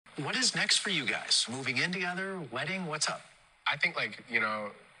What is next for you guys? Moving in together? Wedding? What's up? I think,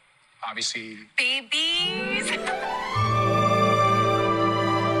 obviously... Babies!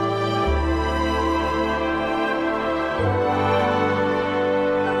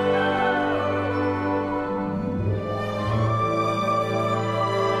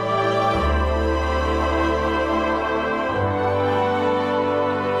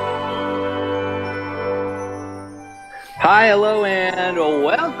 Hi, hello, and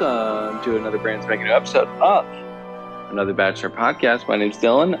welcome to another brand spanking new episode of Another Bachelor Podcast. My name's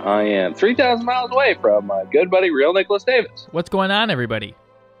Dylan. I am 3,000 miles away from my good buddy, real Nicholas Davis. What's going on, everybody?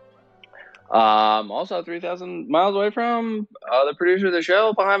 Also 3,000 miles away from the producer of the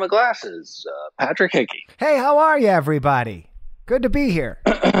show behind my glasses, Patrick Hickey. Hey, how are you, everybody? Good to be here.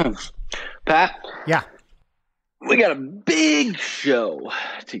 Pat? Yeah. We got a big show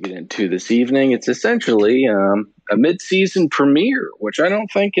to get into this evening. It's essentially a mid-season premiere, which I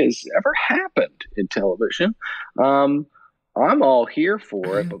don't think has ever happened in television. I'm all here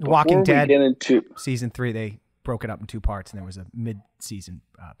for it. But Walking Dead, get into season 3, they broke it up in 2 parts, and there was a mid-season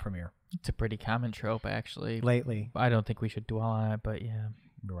premiere. It's a pretty common trope, actually. Lately. I don't think we should dwell on it, but yeah.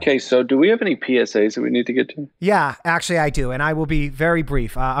 Okay, so do we have any PSAs that we need to get to? Yeah, actually I do, and I will be very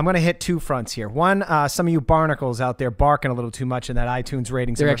brief. I'm going to hit 2 fronts here. One, some of you barnacles out there barking a little too much in that iTunes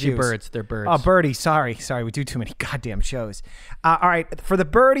ratings. They're and actually reviews. birds. They're birds. Oh, birdie. Sorry. We do too many goddamn shows. All right, for the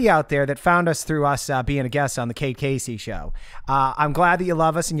birdie out there that found us through us being a guest on the Kate Casey show, I'm glad that you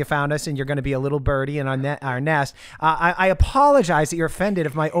love us and you found us and you're going to be a little birdie in our nest. I apologize that you're offended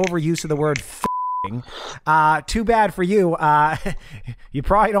of my overuse of the word too bad for you. You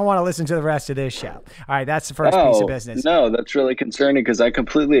probably don't want to listen to the rest of this show. All right, that's the first piece of business. No, that's really concerning because I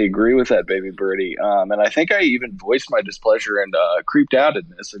completely agree with that, baby birdie. And I think I even voiced my displeasure and creeped out in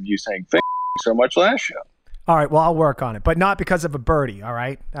this of you saying so much last show. All right, well, I'll work on it, but not because of a birdie, all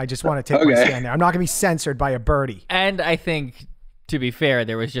right? I just want to take my stand there. I'm not going to be censored by a birdie. And I think, to be fair,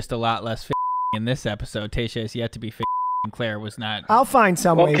 there was just a lot less in this episode. Tasha has yet to be and Claire was not. I'll find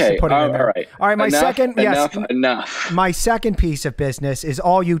some ways to put it in there. All right. Enough. My second piece of business is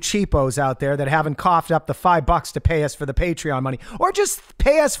all you cheapos out there that haven't coughed up the $5 to pay us for the Patreon money, or just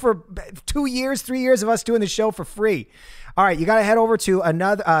pay us for 2 years, 3 years of us doing the show for free. All right, you got to head over to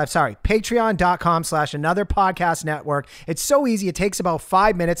patreon.com/Another Podcast Network. It's so easy. It takes about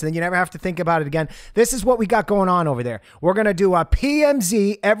 5 minutes, and then you never have to think about it again. This is what we got going on over there. We're going to do a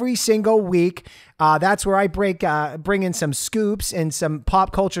PMZ every single week. That's where I bring in some scoops and some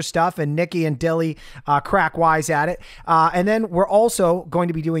pop culture stuff, and Nikki and Dilly crack wise at it. And then we're also going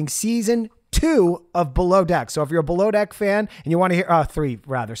to be doing season 2 of Below Deck. So if you're a Below Deck fan and you want to hear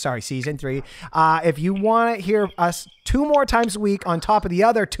season 3. If you want to hear us 2 more times a week on top of the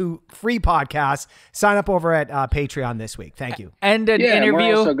other 2 free podcasts, sign up over at Patreon this week. Thank you. And an interview.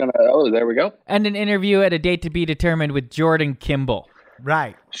 We're also there we go. And an interview at a date to be determined with Jordan Kimball.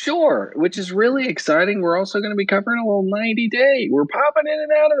 Right. Sure, which is really exciting. We're also going to be covering a little 90-day. We're popping in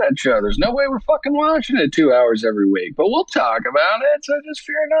and out of that show. There's no way we're fucking watching it 2 hours every week, but we'll talk about it. So just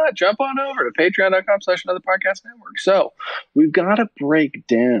fear not. Jump on over to patreon.com/Another Podcast Network. So we've got to break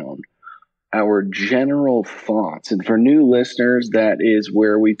down our general thoughts. And for new listeners, that is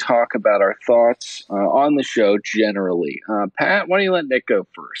where we talk about our thoughts on the show generally. Pat, why don't you let Nick go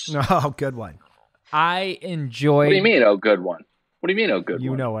first? Oh, good one. I enjoyed. What do you mean, oh, good one? What do you mean, oh, good one?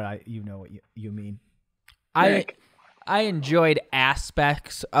 You know what you mean. I enjoyed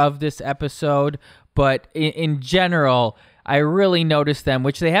aspects of this episode, but in general, I really noticed them,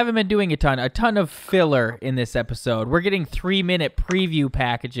 which they haven't been doing a ton of filler in this episode. We're getting 3-minute preview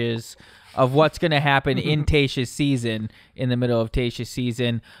packages of what's going to happen in Tayshia's season, in the middle of Tayshia's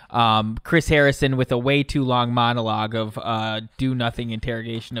season. Chris Harrison with a way too long monologue of do nothing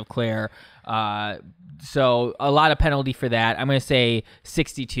interrogation of Claire. So a lot of penalty for that. I'm going to say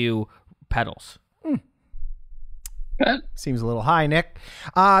 62 pedals. Seems a little high, Nick.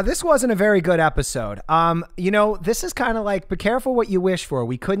 This wasn't a very good episode. This is kind of like, be careful what you wish for.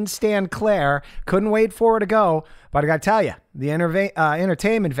 We couldn't stand Claire, couldn't wait for her to go, but I got to tell you, the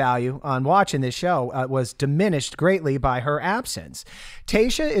entertainment value on watching this show was diminished greatly by her absence.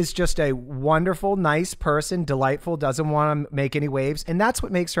 Tayshia is just a wonderful, nice person, delightful, doesn't want to make any waves, and that's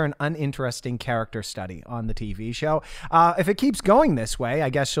what makes her an uninteresting character study on the TV show. If it keeps going this way, I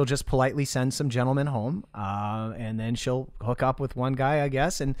guess she'll just politely send some gentlemen home, and then she'll hook up with one guy, I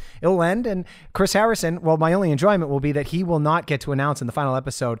guess, and it'll end. And Chris Harrison, well, my only enjoyment will be that he will not get to announce in the final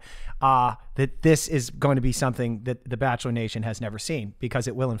episode that this is going to be something that the Bachelor Nation has never seen, because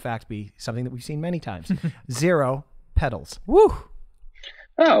it will in fact be something that we've seen many times. 0 pedals. Woo!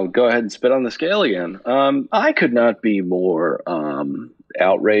 Oh, go ahead and spit on the scale again. I could not be more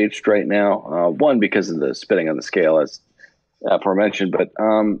outraged right now. One, because of the spitting on the scale, as aforementioned, but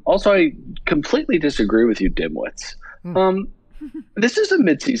also I completely disagree with you, dimwits. This is a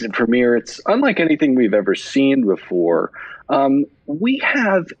mid-season premiere. It's unlike anything we've ever seen before. We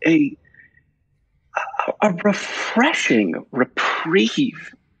have a refreshing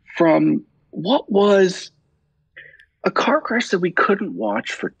reprieve from what was a car crash that we couldn't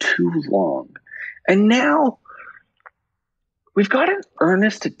watch for too long. And now we've got an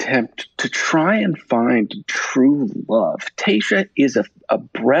earnest attempt to try and find true love. Tayshia is a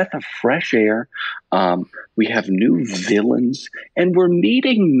breath of fresh air. We have new villains, and we're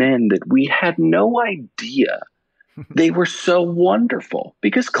meeting men that we had no idea they were so wonderful.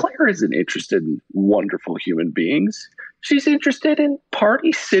 Because Claire isn't interested in wonderful human beings. She's interested in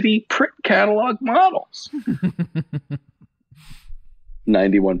Party City print catalog models.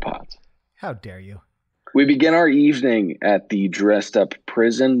 91 pods. How dare you? We begin our evening at the dressed-up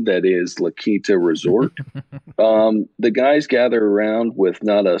prison that is La Quinta Resort. The guys gather around with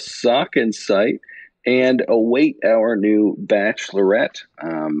not a sock in sight and await our new Bachelorette,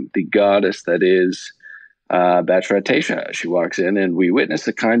 the goddess that is Bachelorette Tayshia. She walks in, and we witness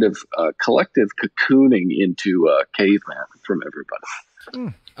a kind of collective cocooning into caveman from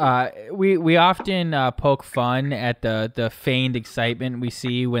everybody. We often poke fun at the feigned excitement we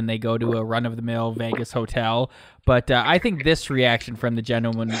see when they go to a run-of-the-mill Vegas hotel, but I think this reaction from the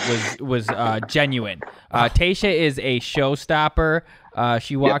gentleman was genuine. Tayshia is a showstopper.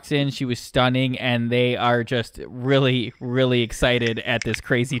 She walks in, she was stunning, and they are just really, really excited at this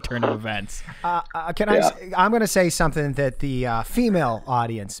crazy turn of events. I'm going to say something that the female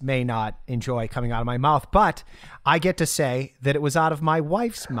audience may not enjoy coming out of my mouth, but I get to say that it was out of my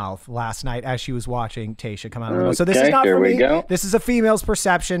wife's mouth last night as she was watching Tayshia come out of the room. So this is not for me. This is a female's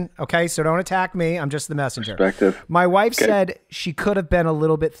perception, okay? So don't attack me. I'm just the messenger. Perspective. My wife said she could have been a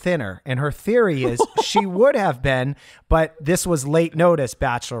little bit thinner, and her theory is she would have been, but this was late notice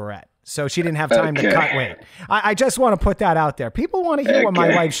Bachelorette. So she didn't have time to cut weight. I just want to put that out there. People want to hear what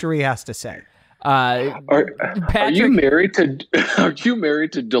my wife Cherie has to say. Are you married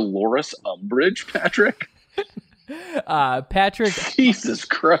to Dolores Umbridge, Patrick? Patrick, Jesus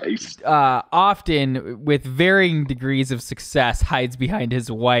Christ, often with varying degrees of success hides behind his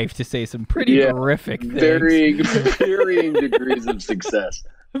wife to say some pretty horrific things. Varying degrees of success.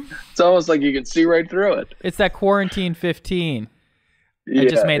 It's almost like you can see right through it. It's that quarantine 15. I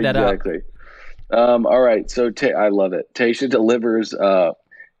just made that up. All right, so I love it. Tayshia delivers a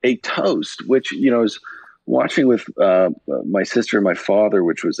toast, which is watching with my sister and my father,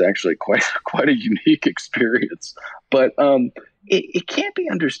 which was actually quite a unique experience. But it can't be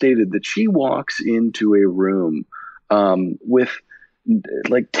understated that she walks into a room with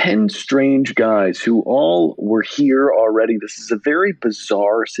like 10 strange guys who all were here already. This is a very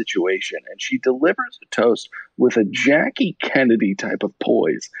bizarre situation, and she delivers a toast with a Jackie Kennedy type of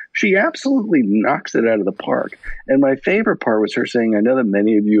poise. She absolutely knocks it out of the park. And my favorite part was her saying, "I know that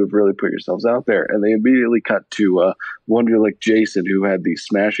many of you have really put yourselves out there." And they immediately cut to Wonderlic Jason, who had the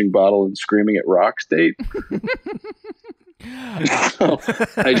smashing bottle and screaming at rock state. So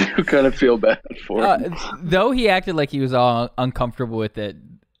I do kind of feel bad for him. Though he acted like he was all uncomfortable with it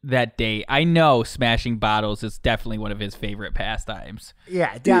that day, I know smashing bottles is definitely one of his favorite pastimes.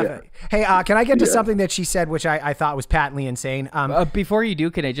 Yeah, definitely. Yeah. Hey, can I get to something that she said, which I thought was patently insane? Before you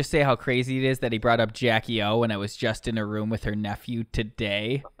do, can I just say how crazy it is that he brought up Jackie O when I was just in a room with her nephew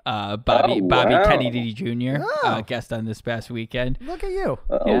today, Bobby Kennedy Jr., guest on this past weekend. Look at you.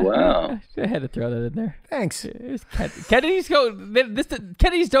 Wow. I had to throw that in there. Thanks. Kennedys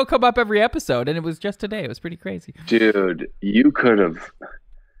don't come up every episode, and it was just today. It was pretty crazy. Dude, you could have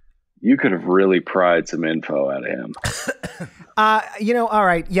really pried some info out of him. All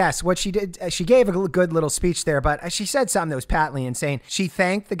right. Yes, what she did, she gave a good little speech there, but she said something that was patently insane. She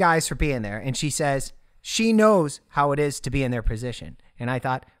thanked the guys for being there, and she says she knows how it is to be in their position. And I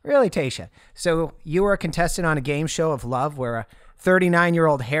thought, really, Tayshia? So you were a contestant on a game show of love where a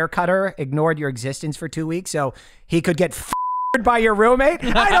 39-year-old hair cutter ignored your existence for 2 weeks so he could get f***ed by your roommate?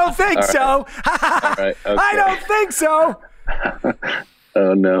 I don't think so. Right, okay. I don't think so.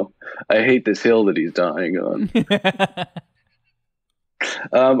 Oh, no. I hate this hill that he's dying on.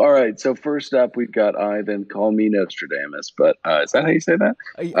 All right. So first up, we've got Ivan. Call me Nostradamus. But is that how you say that?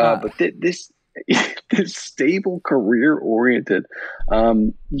 But this stable, career-oriented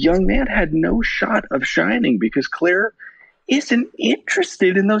young man had no shot of shining because Claire isn't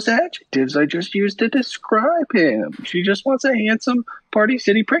interested in those adjectives I just used to describe him. She just wants a handsome Party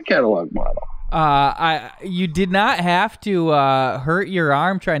City print catalog model. You did not have to hurt your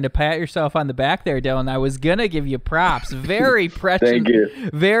arm trying to pat yourself on the back there, Dylan. I was gonna give you props. Very prescient. Thank you.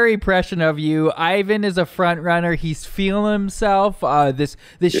 Very prescient of you. Ivan is a front runner. He's feeling himself. This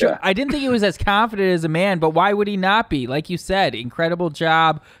show. I didn't think he was as confident as a man, but why would he not be? Like you said, incredible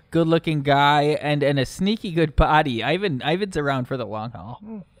job, good-looking guy, and a sneaky good body. Ivan's around for the long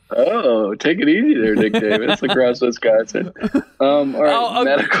haul. Oh, take it easy there, Nick Davis, across Wisconsin. All right,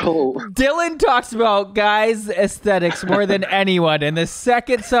 medical. Dylan talks about guys' aesthetics more than anyone, and the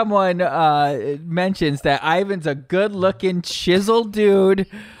second someone mentions that Ivan's a good-looking, chiseled dude,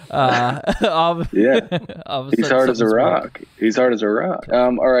 He's hard as a rock. He's hard as a rock.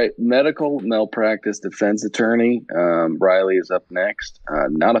 All right, medical malpractice defense attorney. Riley is up next.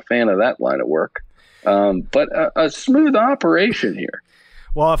 Not a fan of that line of work, but a smooth operation here.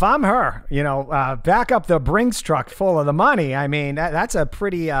 Well, if I'm her, back up the Brinks truck full of the money. I mean, that's a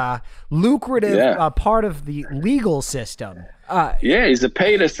pretty lucrative part of the legal system. He's a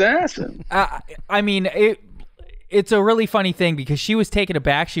paid assassin. I mean, it's a really funny thing because she was taken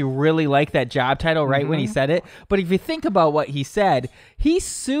aback. She really liked that job title right when he said it. But if you think about what he said, he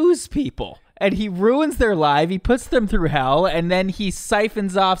sues people. And he ruins their life. He puts them through hell, and then he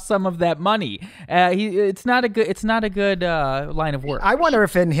siphons off some of that money. It's not a good line of work. I wonder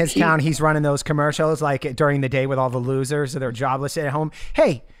if in his town he's running those commercials like during the day with all the losers, so they're jobless at home.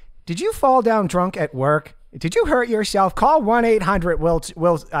 Hey, did you fall down drunk at work? Did you hurt yourself? Call 1-800.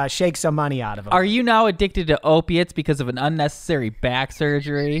 We'll shake some money out of them. Are you now addicted to opiates because of an unnecessary back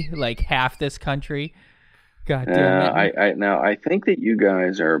surgery, like half this country? God damn it. I think that you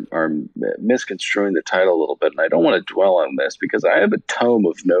guys are misconstruing the title a little bit, and I don't want to dwell on this because I have a tome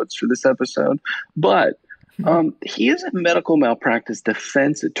of notes for this episode. But he is a medical malpractice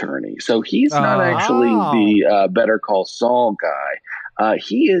defense attorney, so he's not actually the Better Call Saul guy.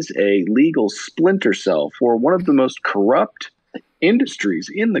 He is a legal splinter cell for one of the most corrupt industries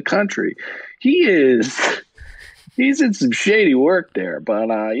in the country. He's in some shady work there, but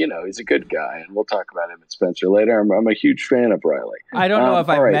he's a good guy, and we'll talk about him and Spencer later. I'm a huge fan of Riley. I don't know if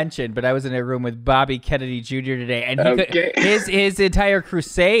I mentioned, but I was in a room with Bobby Kennedy Jr. today, and his entire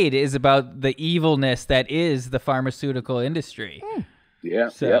crusade is about the evilness that is the pharmaceutical industry. Yeah.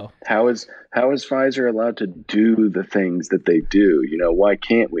 So how is Pfizer allowed to do the things that they do? Why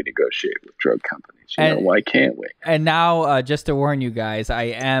can't we negotiate with drug companies? Why can't we? And now, just to warn you guys, I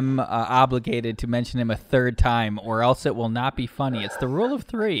am obligated to mention him a third time, or else it will not be funny. It's the rule of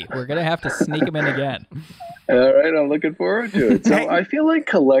three. We're gonna have to sneak him in again. All right, I'm looking forward to it. So I feel like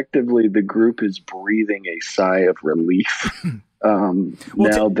collectively the group is breathing a sigh of relief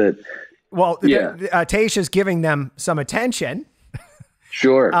Tasha's giving them some attention.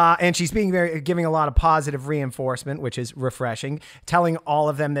 Sure. And she's giving a lot of positive reinforcement, which is refreshing, telling all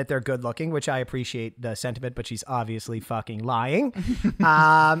of them that they're good looking, which I appreciate the sentiment, but she's obviously fucking lying.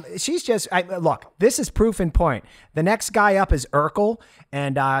 She's just, look, this is proof in point. The next guy up is Urkel,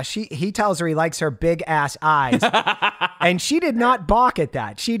 and he tells her he likes her big ass eyes. And she did not balk at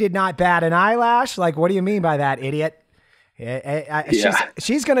that. She did not bat an eyelash. Like, what do you mean by that, idiot?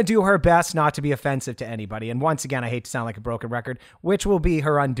 She's going to do her best not to be offensive to anybody. And once again, I hate to sound like a broken record, which will be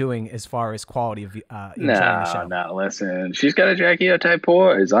her undoing as far as quality of enjoying the show. No, listen. She's got a Jackie O type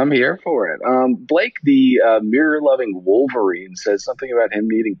poise. I'm here for it. Blake, the mirror-loving Wolverine, says something about him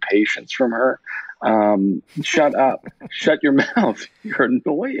needing patience from her. Shut up. Shut your mouth. You're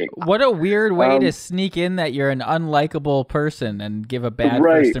annoying. What a weird way to sneak in that you're an unlikable person and give a bad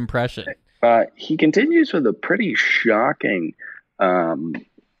first impression. He continues with a pretty shocking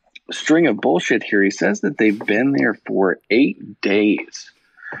string of bullshit here. He says that they've been there for 8 days,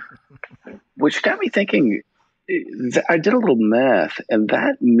 which got me thinking. I did a little math, and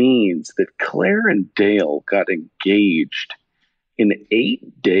that means that Clare and Dale got engaged in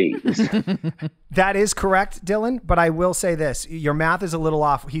 8 days. That is correct, Dylan, but I will say this. Your math is a little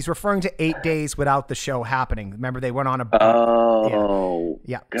off. He's referring to 8 days without the show happening. Remember, they went on a boat. Oh,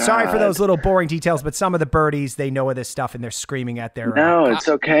 yeah. God. Sorry for those little boring details, but some of the birdies, they know of this stuff, and they're screaming at their... No, it's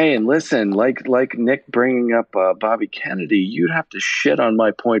okay. And listen, like Nick bringing up Bobby Kennedy, you'd have to shit on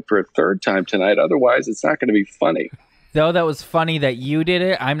my point for a third time tonight. Otherwise, it's not going to be funny. Though that was funny that you did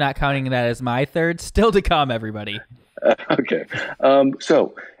it, I'm not counting that as my third. Still to come, everybody. Okay.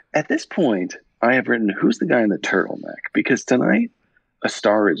 So at this point, I have written, who's the guy in the turtleneck? Because tonight, a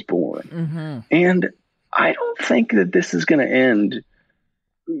star is born. Mm-hmm. And I don't think that this is going to end,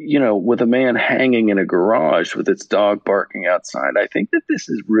 with a man hanging in a garage with its dog barking outside. I think that this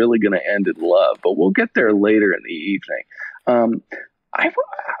is really going to end in love, but we'll get there later in the evening.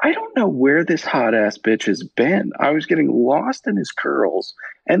 I don't know where this hot ass bitch has been. I was getting lost in his curls,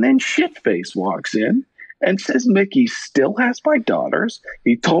 and then Shitface walks in and says, Mickey still has my daughters.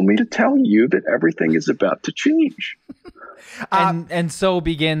 He told me to tell you that everything is about to change. And so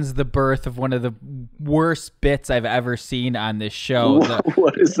begins the birth of one of the worst bits I've ever seen on this show.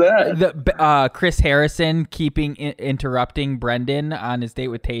 What is that? Chris Harrison interrupting Brendan on his date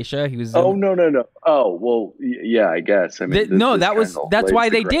with Tayshia. He was no. Oh, well, yeah, I guess. I mean, that's why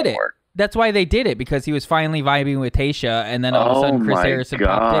they did it. That's why they did it, because he was finally vibing with Tayshia, and then all of a sudden Chris Harrison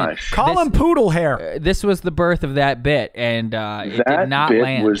popped in. Call him Poodle Hair. This was the birth of that bit, and it did not bit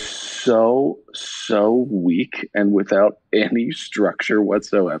land. Was so weak and without any structure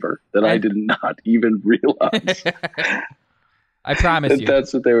whatsoever that I did not even realize. I promise you.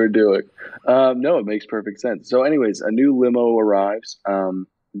 That's what they were doing. No, it makes perfect sense. So anyways, a new limo arrives.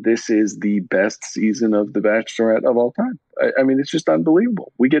 This is the best season of The Bachelorette of all time. I mean, it's just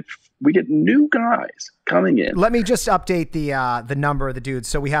unbelievable. We get new guys coming in. Let me just update the number of the dudes.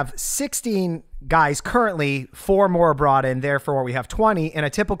 So we have 16 guys currently, 4 more brought in. Therefore, we have 20. In a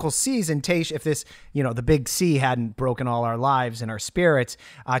typical season, Tayshia, if this, the big C hadn't broken all our lives and our spirits,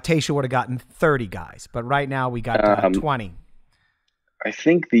 Tayshia would have gotten 30 guys. But right now we got 20. I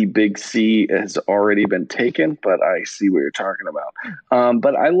think the big C has already been taken, but I see what you're talking about.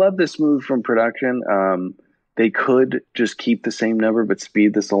 But I love this move from production. They could just keep the same number but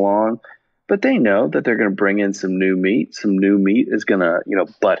speed this along. But they know that they're going to bring in some new meat. Some new meat is going to,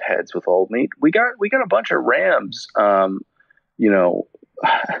 butt heads with old meat. We got a bunch of Rams,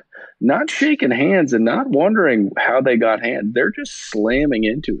 not shaking hands and not wondering how they got hands. They're just slamming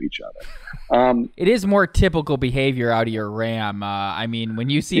into each other. It is more typical behavior out of your Ram. I mean, when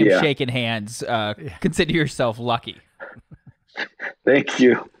you see him shaking hands, consider yourself lucky. Thank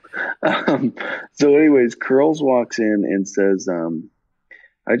you. So anyways, Curls walks in and says,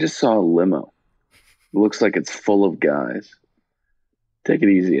 I just saw a limo. It looks like it's full of guys. Take it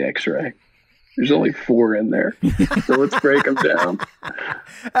easy, X-Ray. There's only 4 in there. So let's break them down.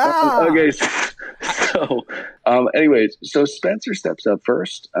 Okay. So anyways, so Spencer steps up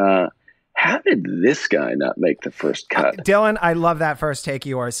first. How did this guy not make the first cut? Dylan, I love that first take of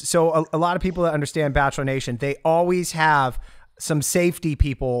yours. So a lot of people that understand Bachelor Nation, they always have some safety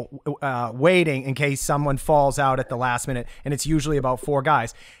people waiting in case someone falls out at the last minute, and it's usually about 4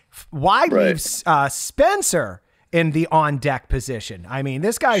 guys. Why leave Spencer in the on-deck position? I mean,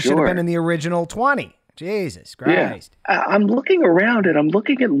 this guy should have been in the original 20. Jesus Christ. Yeah. I'm looking around, and I'm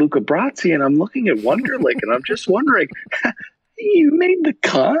looking at Luca Brasi, and I'm looking at Wonderlic, and I'm just wondering, you made the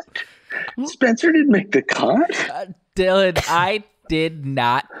cut? Spencer didn't make the cut? Dylan, I did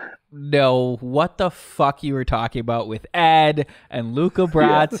not know what the fuck you were talking about with Ed and Luca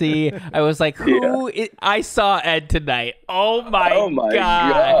Brasi. I was like, I saw Ed tonight. Oh my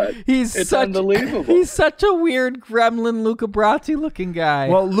God. It's unbelievable. He's such a weird gremlin Luca Brasi looking guy.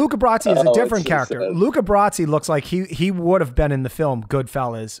 Well, Luca Brasi is a different character. Sad. Luca Brasi looks like he would have been in the film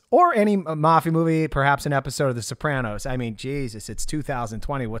Goodfellas or any mafia movie, perhaps an episode of The Sopranos. I mean, Jesus, it's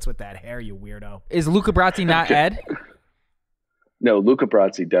 2020. What's with that hair, you weirdo? Is Luca Brasi not Ed? No, Luca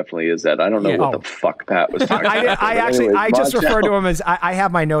Brasi definitely is that. I don't know what the fuck Pat was talking about. I just refer to him as I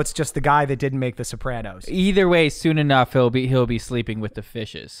have my notes just the guy that didn't make The Sopranos. Either way, soon enough he'll be sleeping with the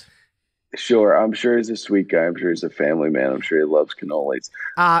fishes. Sure, I'm sure he's a sweet guy. I'm sure he's a family man. I'm sure he loves cannolis.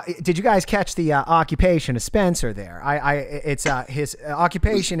 Did you guys catch the occupation of Spencer there? It's his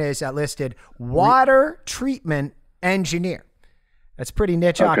occupation is listed water treatment engineer. That's pretty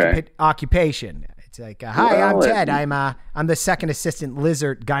niche occupation. It's like, hi, I'm Ted. I'm the second assistant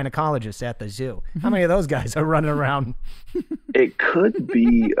lizard gynecologist at the zoo. How many of those guys are running around? It could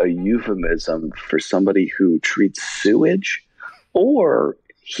be a euphemism for somebody who treats sewage, or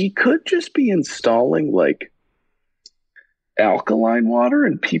he could just be installing like alkaline water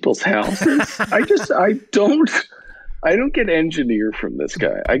in people's houses. I don't get engineer from this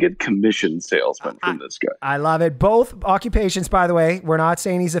guy. I get commission salesman from this guy. I love it. Both occupations, by the way. We're not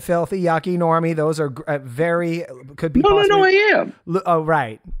saying he's a filthy, yucky normie. Those are could be. No, I am. Oh,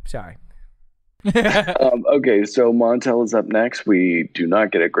 right. Sorry. Okay, so Montel is up next. We do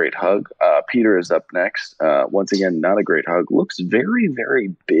not get a great hug. Peter is up next. Once again, not a great hug. Looks very,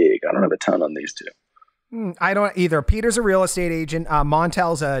 very big. I don't have a ton on these two. I don't either. Peter's a real estate agent.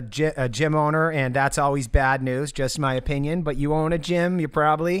 Montel's a gym owner, and that's always bad news, just my opinion. But you own a gym, you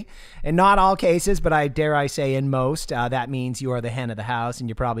probably, in not all cases, but I dare say in most, that means you are the hen of the house, and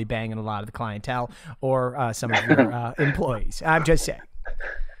you're probably banging a lot of the clientele or some of your employees. I'm just saying.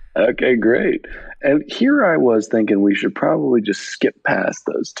 Okay, great. And here I was thinking we should probably just skip past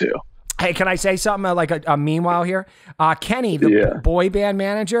those two. Hey, can I say something like a meanwhile here? Kenny, the boy band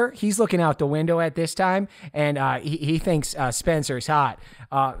manager, he's looking out the window at this time, and he thinks Spencer's hot.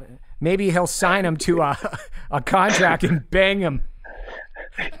 Maybe he'll sign him to a contract and bang him.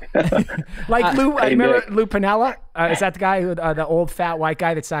 Like Lou, remember Lou Piniella? Is that the guy, the old fat white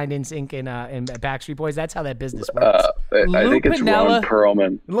guy that signed NSYNC in Backstreet Boys? That's how that business works. I think it's Ron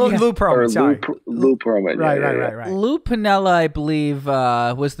Perlman. Lou Perlman, sorry. Lou Perlman. Right. Lou Piniella, I believe,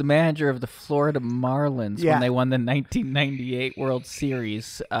 was the manager of the Florida Marlins when they won the 1998 World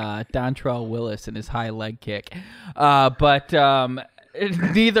Series. Dontrell Willis and his high leg kick. But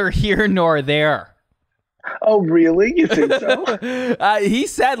neither here nor there. Oh, really? You think so? He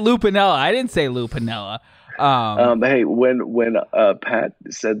said Lou Piniella. I didn't say Lou Piniella. Hey, when Pat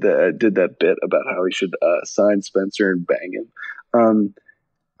said did that bit about how he should sign Spencer and bang him,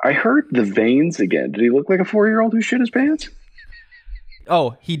 I heard the veins again. Did he look like a 4-year-old who shit his pants?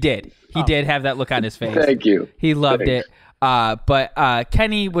 Oh, he did. He did have that look on his face. Thank you. He loved it. But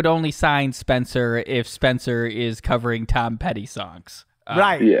Kenny would only sign Spencer if Spencer is covering Tom Petty songs.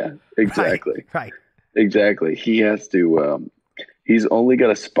 Right. Yeah, exactly. Right. Exactly. He has to. He's only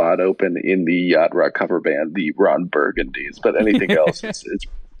got a spot open in the yacht rock cover band, the Ron Burgundies, but anything else, it's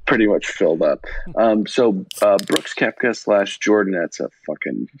pretty much filled up. So Brooks Koepka / Jordan, that's a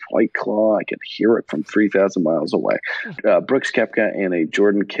fucking White Claw. I can hear it from 3,000 miles away. Brooks Koepka and a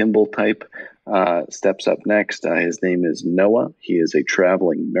Jordan Kimball type steps up next. His name is Noah. He is a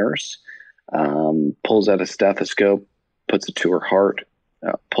traveling nurse. Pulls out a stethoscope, puts it to her heart.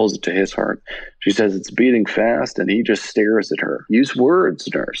 Pulls it to his heart. She says it's beating fast, and he just stares at her. Use words,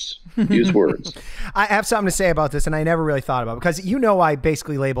 nurse. Use words. I have something to say about this, and I never really thought about it, because I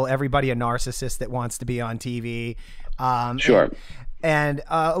basically label everybody a narcissist that wants to be on TV. Sure. And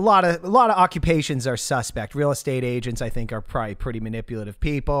a lot of occupations are suspect. Real estate agents, I think, are probably pretty manipulative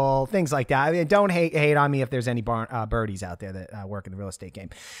people. Things like that. I mean, don't hate on me if there's any birdies out there that work in the real estate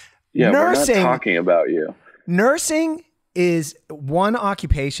game. Yeah, nursing, we're not talking about you. Nursing is one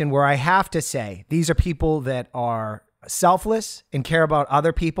occupation where I have to say these are people that are selfless and care about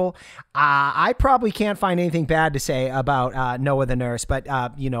other people. I probably can't find anything bad to say about Noah the nurse, but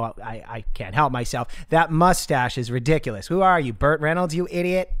I can't help myself. That mustache is ridiculous. Who are you, Burt Reynolds, you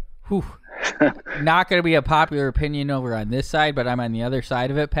idiot? Whew. Not going to be a popular opinion over on this side, but I'm on the other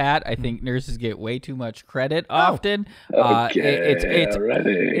side of it, Pat. I think nurses get way too much credit often.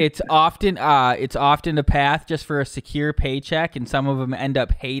 It's often a path just for a secure paycheck, and some of them end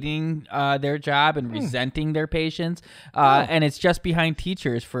up hating their job and resenting their patients. And it's just behind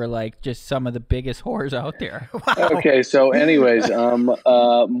teachers for like just some of the biggest whores out there. Wow. Okay, so anyways,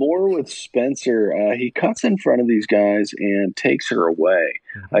 more with Spencer. He cuts in front of these guys and takes her away.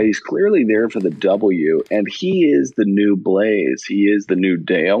 He's clearly there for the W, and he is the new Blaze. He is the new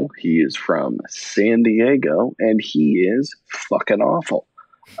Dale. He is from San Diego, and he is fucking awful.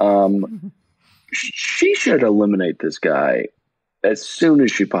 She should eliminate this guy as soon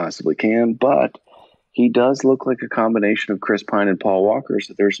as she possibly can, but he does look like a combination of Chris Pine and Paul Walker,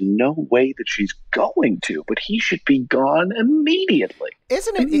 so there's no way that she's going to, but he should be gone immediately.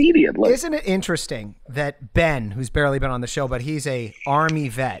 Isn't it interesting that Ben, who's barely been on the show, but he's a Army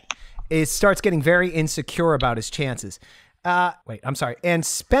vet, starts getting very insecure about his chances. And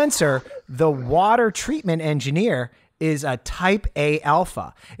Spencer, the water treatment engineer, is a type A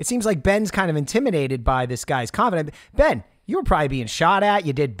alpha. It seems like Ben's kind of intimidated by this guy's confidence. Ben, you were probably being shot at.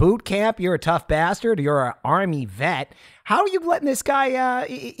 You did boot camp. You're a tough bastard. You're an Army vet. How are you letting this guy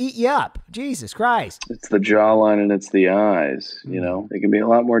eat you up? Jesus Christ. It's the jawline and it's the eyes. You know, they can be a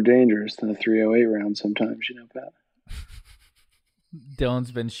lot more dangerous than a 308 round sometimes, Pat.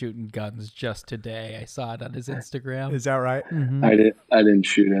 Dylan's been shooting guns just today. I saw it on his Instagram. Is that right? Mm-hmm. I didn't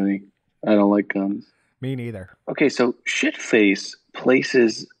shoot any. I don't like guns. Me neither. Okay, so Shitface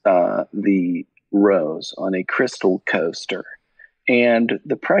places the Rose on a crystal coaster, and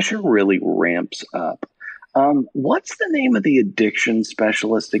the pressure really ramps up. What's the name of the addiction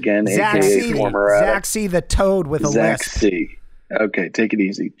specialist again? Zach C. Zach C. the Toad with a Zach lisp. C. Okay, take it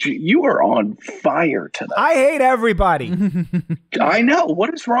easy. You are on fire tonight. I hate everybody. I know.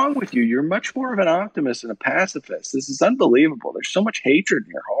 What is wrong with you? You're much more of an optimist and a pacifist. This is unbelievable. There's so much hatred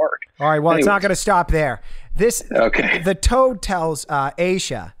in your heart. All right, well, It's not going to stop there. The Toad tells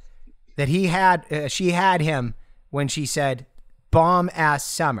Aisha that she had him when she said bomb-ass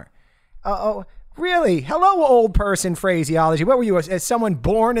summer. Oh, really? Hello, old person phraseology. What were you, as someone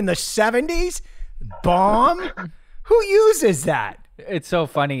born in the 70s? Bomb? Who uses that? It's so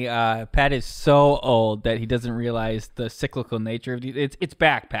funny. Pat is so old that he doesn't realize the cyclical nature of it's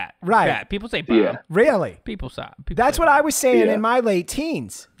back, Pat. It's Right. back. People say bomb. Yeah. Really? People say. That's what I was saying Yeah. in my late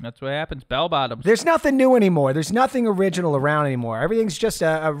teens. That's what happens. Bell bottoms. There's nothing new anymore. There's nothing original around anymore. Everything's just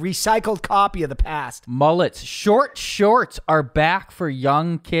a recycled copy of the past. Mullets. Short shorts are back for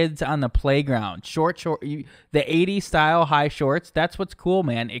young kids on the playground. The 80s style high shorts. That's what's cool,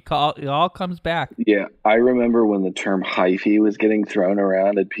 man. It all comes back. Yeah, I remember when the term hyphy was getting thrown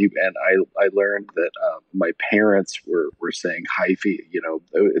around, and I learned that my parents were saying hyphy. You know,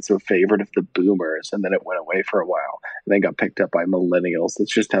 it's a favorite of the boomers, and then it went away for a while, and then got picked up by millennials.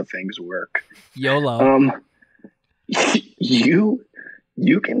 That's just how things work. YOLO.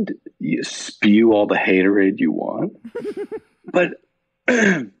 You can spew all the haterade you want, but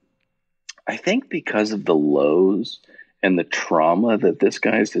I think because of the lows and the trauma that this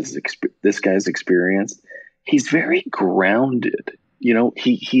guy's experienced, he's very grounded. You know,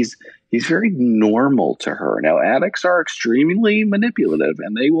 he's very normal to her. Now, addicts are extremely manipulative,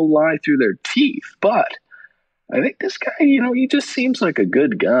 and they will lie through their teeth. But I think this guy, you know, he just seems like a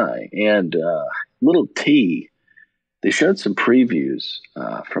good guy. And little T, they showed some previews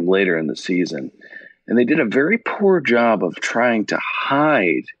from later in the season, and they did a very poor job of trying to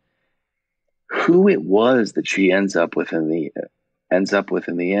hide who it was that she ends up with in the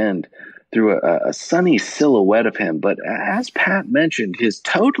end through a sunny silhouette of him. But as Pat mentioned, his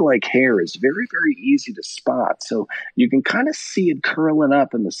toad-like hair is very, very easy to spot. So you can kind of see it curling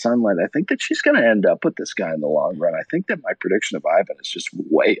up in the sunlight. I think that she's going to end up with this guy in the long run. I think that my prediction of Ivan is just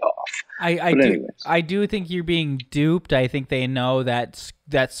way off. I do think you're being duped. I think they know that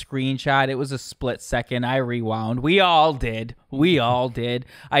screenshot. It was a split second. I rewound. We all did.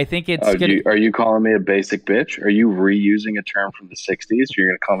 I think it's Are you calling me a basic bitch? Are you reusing a term from the 60s? You're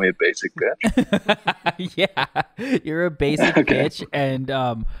going to call me a basic bitch? Yeah, you're a basic bitch, and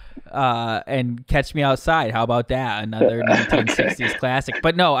Catch Me Outside. How about that? Another 1960s classic.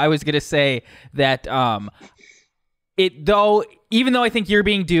 But no, I was going to say that even though I think you're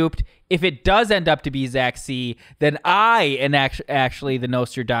being duped, if it does end up to be Zach C, then I am actually the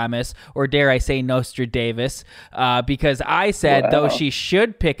Nostradamus, or dare I say Nostradamus, because I said though she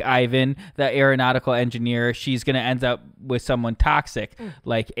should pick Ivan, the aeronautical engineer, she's going to end up with someone toxic,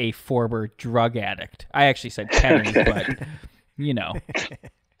 like a former drug addict. I actually said Kenny, but you know.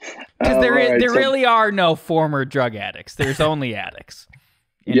 Because there really are no former drug addicts. There's only addicts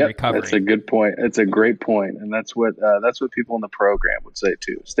in recovery. That's a good point. It's a great point, and that's what people in the program would say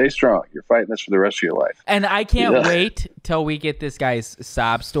too. Stay strong. You're fighting this for the rest of your life. And I can't wait till we get this guy's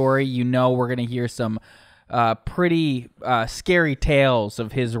sob story. You know, we're gonna hear some pretty scary tales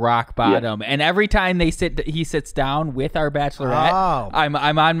of his rock bottom. And every time he sits down with our Bachelorette,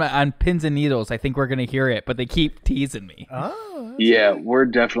 I'm on pins and needles. I think we're gonna hear it, but they keep teasing me. Yeah, we're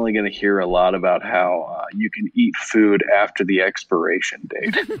definitely going to hear a lot about how you can eat food after the expiration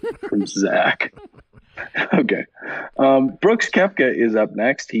date from Zach. Okay. Brooks Koepka is up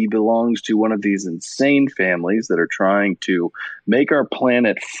next. He belongs to one of these insane families that are trying to make our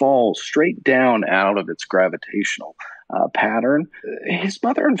planet fall straight down out of its gravitational pattern. His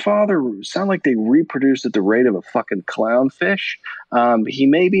mother and father sound like they reproduce at the rate of a fucking clownfish. He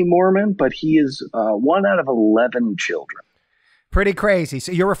may be Mormon, but he is 1 out of 11 children. Pretty crazy.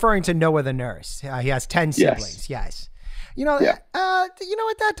 So you're referring to Noah the nurse. He has 10 siblings. Yes. You know, you know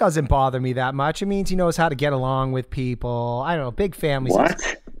what? That doesn't bother me that much. It means he knows how to get along with people. I don't know. Big families.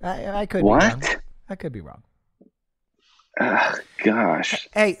 What? I could be wrong. I could be wrong. Gosh.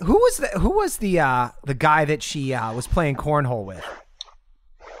 Hey, who was the guy that she was playing cornhole with?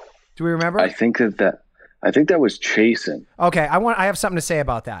 Do we remember? I think that was Chasen. Okay, I have something to say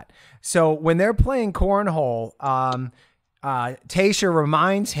about that. So when they're playing cornhole, Tayshia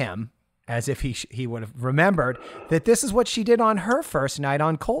reminds him, as if he would have remembered, that this is what she did on her first night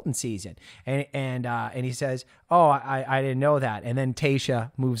on Colton season, and he says, "Oh, I didn't know that." And then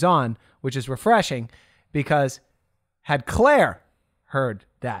Tayshia moves on, which is refreshing, because had Claire heard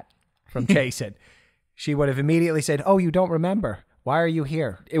that from Jason, she would have immediately said, "Oh, you don't remember? Why are you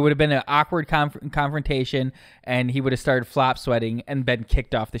here?" It would have been an awkward confrontation, and he would have started flop sweating and been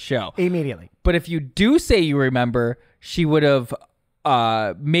kicked off the show immediately. But if you do say you remember, she would have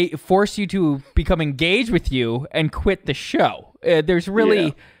forced you to become engaged with you and quit the show. There's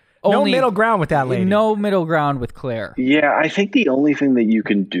really no middle ground with that lady. No middle ground with Claire. Yeah, I think the only thing that you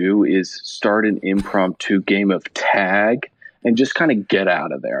can do is start an impromptu game of tag and just kind of get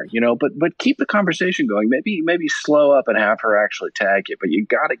out of there, but keep the conversation going. Maybe slow up and have her actually tag you, but you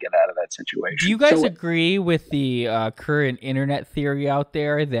got to get out of that situation. Do you guys agree with the current internet theory out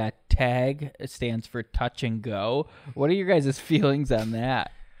there that tag stands for touch and go? What are your guys' feelings on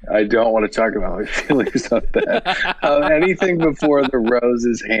that? I don't want to talk about my feelings on that. Anything before the rose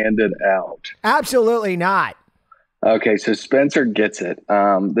is handed out. Absolutely not. Okay, so Spencer gets it.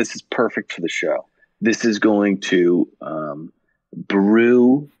 This is perfect for the show. This is going to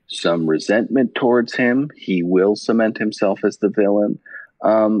brew some resentment towards him. He will cement himself as the villain.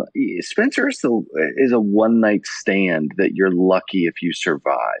 Spencer is a one-night stand that you're lucky if you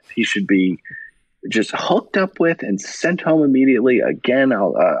survive. He should be just hooked up with and sent home immediately. Again,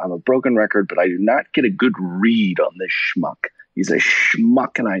 I'm a broken record, but I do not get a good read on this schmuck. He's a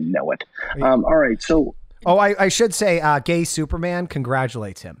schmuck, and I know it. All right, so... Oh, I should say Gay Superman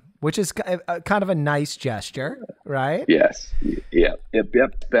congratulates him, which is kind of a nice gesture, right? Yes. Yep.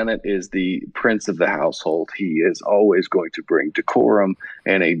 Bennett is the prince of the household. He is always going to bring decorum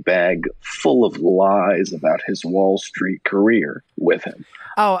and a bag full of lies about his Wall Street career with him.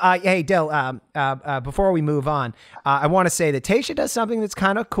 Oh, hey, Dale, before we move on, I want to say that Tayshia does something that's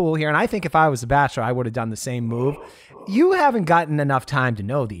kind of cool here, and I think if I was the Bachelor, I would have done the same move. You haven't gotten enough time to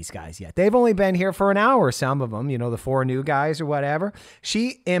know these guys yet. They've only been here for an hour, some of them, the 4 new guys or whatever.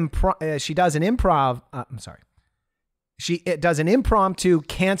 She does an impromptu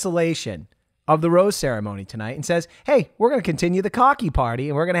cancellation of the rose ceremony tonight and says, hey, we're going to continue the cocky party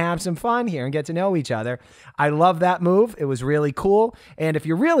and we're going to have some fun here and get to know each other. I love that move. It was really cool. And if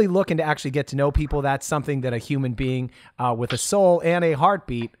you're really looking to actually get to know people, that's something that a human being with a soul and a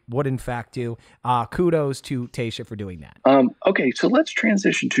heartbeat would in fact do. Kudos to Tayshia for doing that. Okay, so let's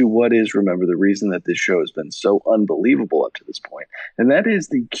transition to what is, remember, the reason that this show has been so unbelievable up to this point. And that is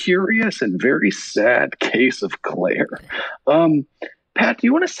the curious and very sad case of Clare. Pat, do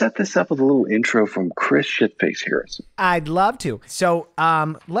you want to set this up with a little intro from Chris Shitface Harrison? I'd love to. So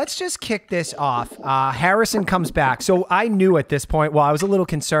let's just kick this off. Harrison comes back. So I knew at this point, I was a little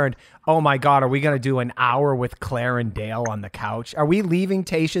concerned. Oh my God, are we going to do an hour with Clare and Dale on the couch? Are we leaving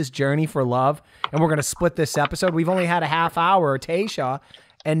Tayshia's journey for love? And we're going to split this episode? We've only had a half hour of Tayshia,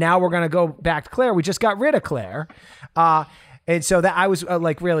 and now we're going to go back to Clare. We just got rid of Clare. And so that I was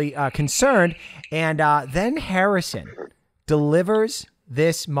really concerned. And then Harrison delivers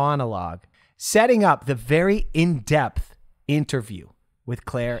this monologue, setting up the very in-depth interview with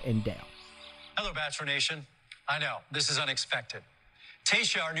Clare and Dale. Hello, Bachelor Nation. I know, this is unexpected.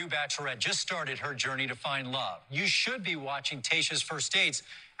 Tayshia, our new Bachelorette, just started her journey to find love. You should be watching Tayshia's first dates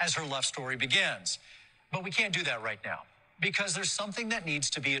as her love story begins. But we can't do that right now because there's something that needs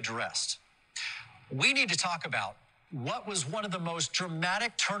to be addressed. We need to talk about what was one of the most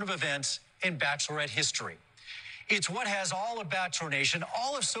dramatic turn of events in Bachelorette history. It's what has all of Bachelor Nation,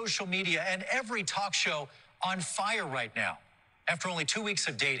 all of social media, and every talk show on fire right now. After only 2 weeks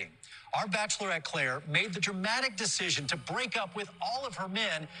of dating, our Bachelorette Clare made the dramatic decision to break up with all of her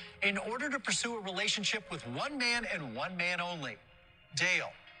men in order to pursue a relationship with one man and one man only,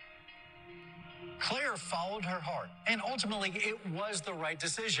 Dale. Clare followed her heart, and ultimately it was the right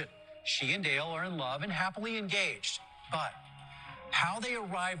decision. She and Dale are in love and happily engaged, but how they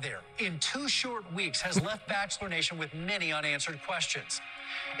arrived there in 2 short weeks has left Bachelor Nation with many unanswered questions.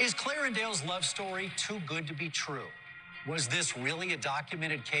 Is Clare and Dale's love story too good to be true? Was this really a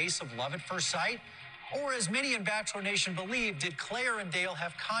documented case of love at first sight? Or as many in Bachelor Nation believe, did Clare and Dale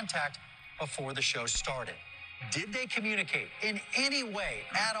have contact before the show started? Did they communicate in any way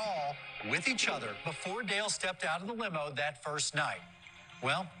at all with each other before Dale stepped out of the limo that first night?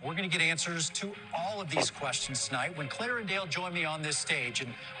 Well, we're going to get answers to all of these questions tonight when Clare and Dale join me on this stage.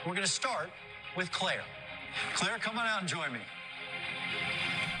 And we're going to start with Clare. Clare, come on out and join me.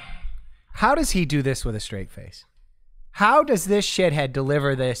 How does he do this with a straight face? How does this shithead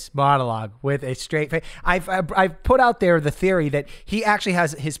deliver this monologue with a straight face? I've put out there the theory that he actually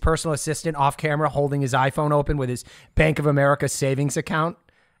has his personal assistant off camera holding his iPhone open with his Bank of America savings account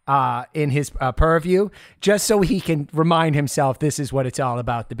in his purview, just so he can remind himself this is what it's all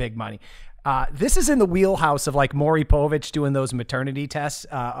about, the big money. This is in the wheelhouse of like Maury Povich doing those maternity tests.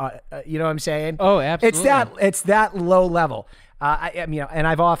 You know what I'm saying? Oh, absolutely. It's that low level. And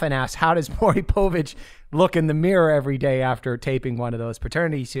I've often asked, how does Maury Povich look in the mirror every day after taping one of those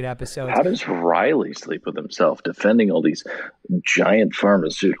paternity suit episodes? How does Riley sleep with himself defending all these giant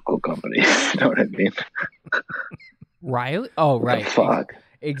pharmaceutical companies? You know what I mean? Riley? Oh, right. What the fuck?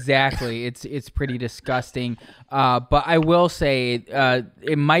 Exactly. It's pretty disgusting. But I will say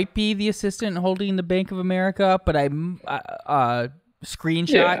it might be the assistant holding the Bank of America, but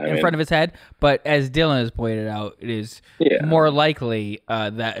screenshot in front of his head. But as Dylan has pointed out, it is more likely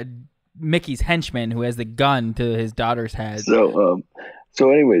that Mickey's henchman who has the gun to his daughter's head. So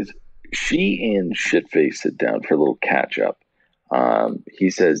anyways, she and Shitface sit down for a little catch up. He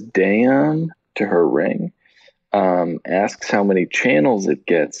says, "Damn," to her ring, asks how many channels it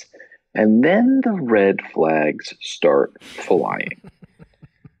gets, and then the red flags start flying.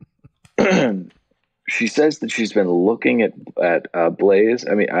 She says that she's been looking at Blaze.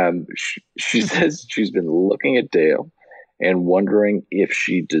 She says she's been looking at Dale and wondering if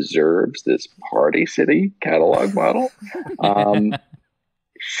she deserves this Party City catalog model.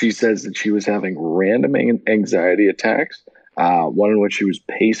 She says that she was having random anxiety attacks, one in which she was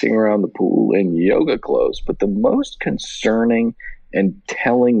pacing around the pool in yoga clothes. But the most concerning and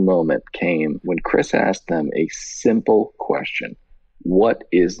telling moment came when Chris asked them a simple question. What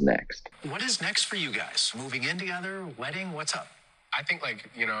is next? What is next for you guys? Moving in together? Wedding? What's up? I think, like,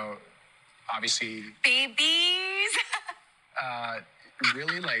 obviously, babies.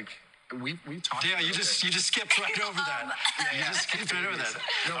 really, like, we talked. Yeah, you just skipped right over that. You just skipped right over that.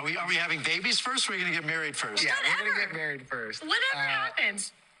 No, are we having babies first, or are we gonna get married first? Yeah, we're gonna get married first. Whatever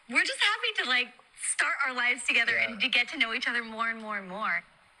happens, we're just happy to like start our lives together and to get to know each other more and more and more.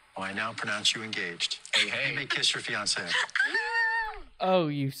 Oh, I now pronounce you engaged. Hey. You may kiss your fiance. Oh,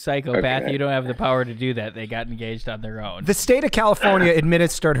 you psychopath. Okay. You don't have the power to do that. They got engaged on their own. The state of California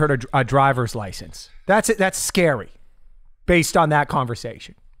administered her a driver's license. That's it. That's scary based on that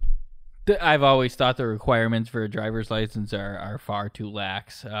conversation. I've always thought the requirements for a driver's license are far too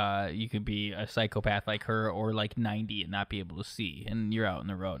lax. You could be a psychopath like her or like 90 and not be able to see, and you're out on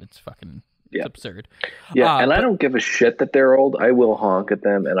the road. It's fucking it's absurd. Yeah, and I don't give a shit that they're old. I will honk at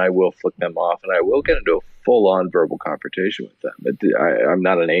them, and I will flick them off, and I will get into a full-on verbal confrontation with them. I'm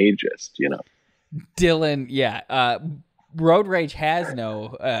not an ageist, Dylan, road rage has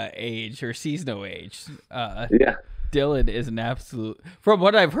no age or sees no age. Dylan is an absolute, from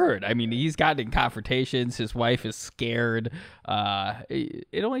what I've heard. I mean, he's gotten in confrontations. His wife is scared.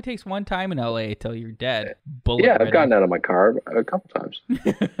 It only takes one time in LA till you're dead. I've gotten out of my car a couple times.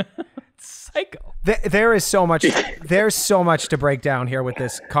 Psycho. There is so much. There's so much to break down here with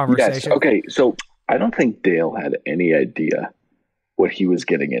this conversation. Yes. Okay, so I don't think Dale had any idea what he was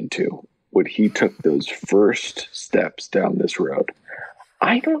getting into when he took those first steps down this road.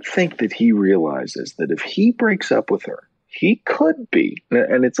 I don't think that he realizes that if he breaks up with her, he could be,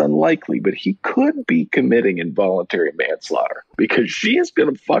 and it's unlikely, but he could be committing involuntary manslaughter because she is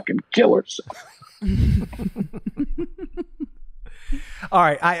going to fucking kill herself. All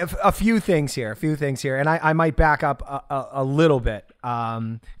right, I have a few things here, and I might back up a little bit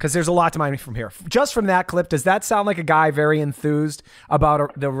because there's a lot to mind from here. Just from that clip, does that sound like a guy very enthused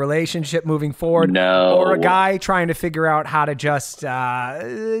about the relationship moving forward? No. Or a guy trying to figure out how to just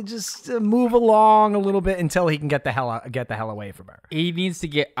move along a little bit until he can get the hell away from her? He needs to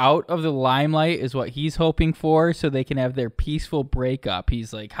get out of the limelight is what he's hoping for so they can have their peaceful breakup.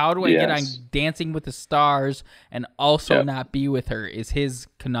 He's like, how do I get on Dancing with the Stars and also not be with her is his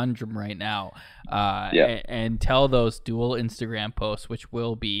conundrum right now. And tell those dual Instagram posts, which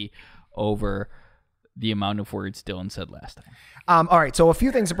will be over the amount of words Dylan said last time. All right, so a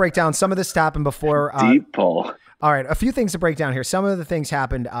few things to break down. Some of this happened before. Deep, Paul. All right, a few things to break down here. Some of the things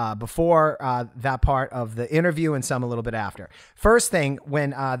happened before that part of the interview and some a little bit after. First thing,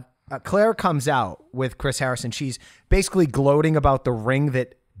 when Claire comes out with Chris Harrison, she's basically gloating about the ring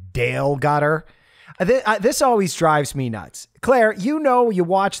that Dale got her. This always drives me nuts. Claire, you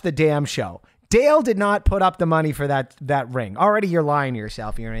watch the damn show. Dale did not put up the money for that ring. Already you're lying to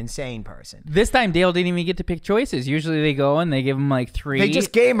yourself. You're an insane person. This time Dale didn't even get to pick choices. Usually they go and they give him like 3. They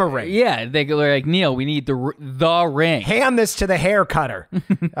just gave him a ring. Yeah, they're like, Neil, we need the ring. Hand this to the hair cutter.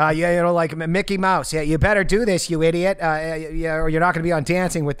 Like Mickey Mouse. Yeah, you better do this, you idiot. Or you're not going to be on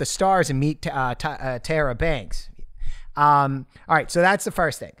Dancing with the Stars and meet Tara Banks. All right, so that's the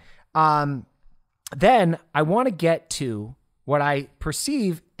first thing. Then I want to get to what I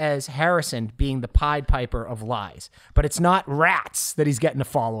perceive as Harrison being the Pied Piper of lies. But it's not rats that he's getting to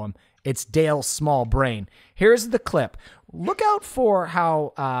follow him. It's Dale's small brain. Here's the clip. Look out for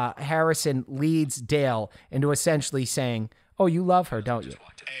how Harrison leads Dale into essentially saying, oh, you love her, don't you?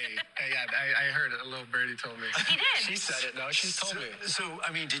 I heard it. A little birdie told me. He did. She said it. No, she told me. So,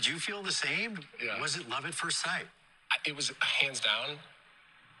 I mean, did you feel the same? Yeah. Was it love at first sight? It was hands down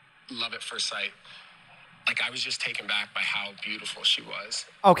love at first sight. Like, I was just taken back by how beautiful she was.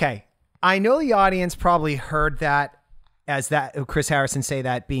 Okay. I know the audience probably heard that as that Chris Harrison say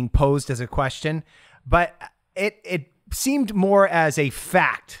that being posed as a question, but it seemed more as a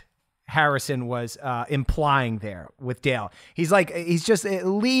fact. Harrison was implying there with Dale. He's just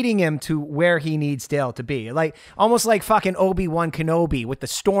leading him to where he needs Dale to be. Like almost like fucking Obi-Wan Kenobi with the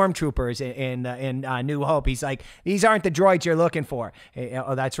stormtroopers in New Hope. He's like, these aren't the droids you're looking for.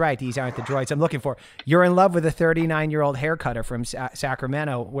 Oh, that's right. These aren't the droids I'm looking for. You're in love with a 39-year-old haircutter from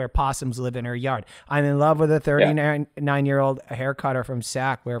Sacramento where possums live in her yard. I'm in love with a 39-year-old haircutter from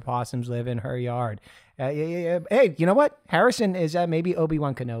Sac where possums live in her yard. Hey, you know what? Harrison is maybe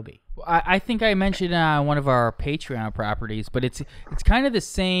Obi-Wan Kenobi. I think I mentioned on one of our Patreon properties, but it's kind of the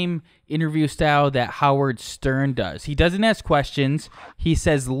same interview style that Howard Stern does. He doesn't ask questions. He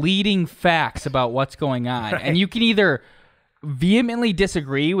says leading facts about what's going on. Right. And you can either vehemently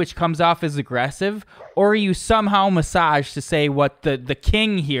disagree, which comes off as aggressive, or you somehow massage to say what the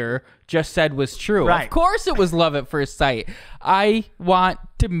king here just said was true. Right. Of course it was love at first sight. I want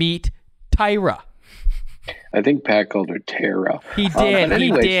to meet Tyra. I think Pat called her Tara. He did.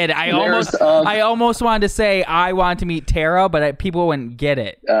 He did. I almost wanted to say I want to meet Tara, but people wouldn't get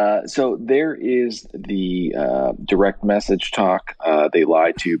it. So there is the direct message talk. They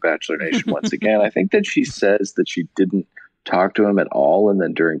lied to Bachelor Nation once again. I think that she says that she didn't talk to him at all, and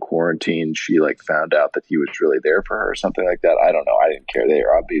then during quarantine she found out that he was really there for her or something like that. I don't know. I didn't care. They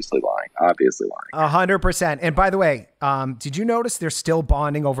are obviously lying. 100%. And by the way, did you notice they're still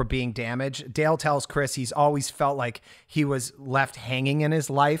bonding over being damaged? Dale tells Chris he's always felt like he was left hanging in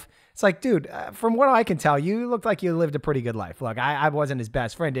his life. It's like, dude, from what I can tell, you looked like you lived a pretty good life. Look, I wasn't his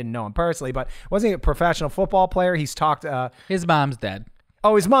best friend, didn't know him personally, but wasn't he a professional football player? He's talked his mom's dead.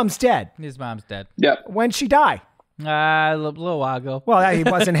 Oh, his mom's dead. His mom's dead. Yeah. When'd she die? A little while ago. Well, he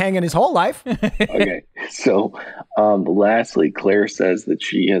wasn't hanging his whole life. Okay. So, lastly, Claire says that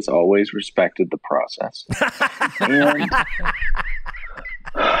she has always respected the process.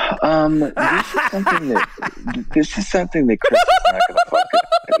 And this is something that Chris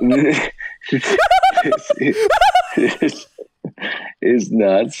is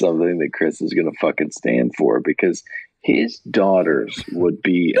not something that Chris is going to fucking stand for, because his daughters would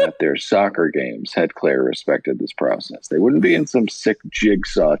be at their soccer games had Claire respected this process. They wouldn't be in some sick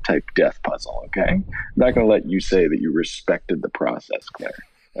jigsaw type death puzzle, okay? I'm not going to let you say that you respected the process, Claire.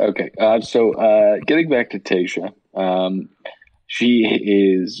 Okay, so getting back to Tayshia, she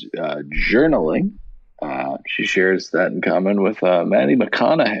is journaling. She shares that in common with Matty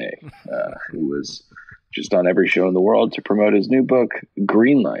McConaughey, who was just on every show in the world to promote his new book,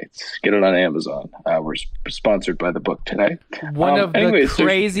 Green Lights. Get it on Amazon. We're sponsored by the book today. One of the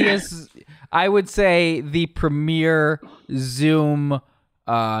craziest, I would say, the premier Zoom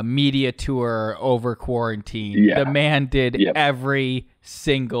media tour over quarantine. Yeah. The man did every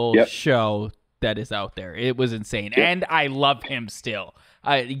single show that is out there. It was insane. And I love him still.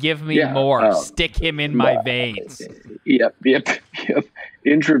 Give me more. Stick him in my veins. Yep.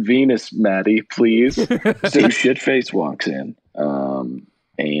 Intravenous, Maddie, please. So Shitface walks in, and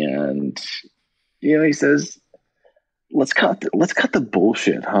he says, "Let's cut the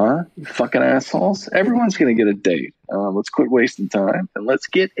bullshit, huh? You fucking assholes! Everyone's gonna get a date. Let's quit wasting time and let's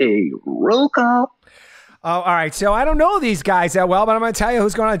get a roll call." Oh, all right. So I don't know these guys that well, but I'm going to tell you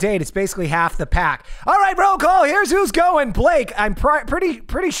who's going on a date. It's basically half the pack. All right, roll call. Here's who's going. Blake, I'm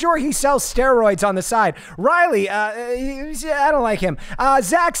pretty sure he sells steroids on the side. Riley, I don't like him.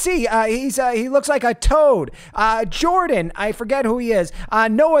 Zach C, he looks like a toad. Jordan, I forget who he is.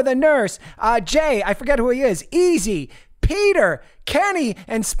 Noah the nurse. Jay, I forget who he is. Easy. Peter, Kenny,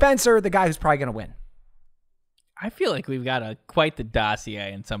 and Spencer, the guy who's probably going to win. I feel like we've got quite the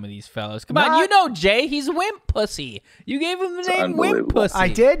dossier in some of these fellas. Come on, you know Jay, he's Wimp Pussy. You gave him the name Wimp Pussy. I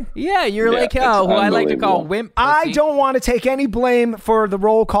did? Yeah, you're like who I like to call Wimp Pussy. I don't want to take any blame for the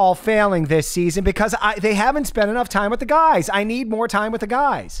roll call failing this season because they haven't spent enough time with the guys. I need more time with the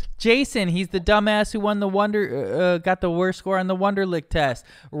guys. Jason, he's the dumbass who won the got the worst score on the Wonderlic test.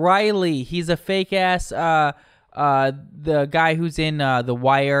 Riley, he's a fake ass the guy who's in The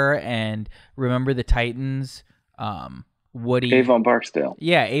Wire and Remember the Titans. Woody. Avon Barksdale.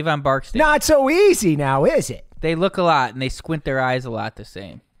 Yeah, Avon Barksdale. Not so easy now, is it? They look a lot and they squint their eyes a lot the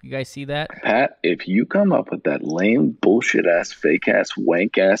same. You guys see that? Pat, if you come up with that lame, bullshit-ass, fake-ass,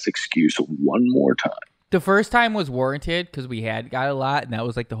 wank-ass excuse one more time. The first time was warranted because we had got a lot, and that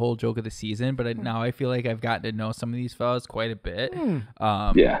was like the whole joke of the season. But now I feel like I've gotten to know some of these fellas quite a bit.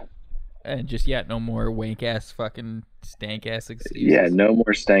 Yeah. And just, no more wank-ass fucking stank-ass excuses. Yeah, no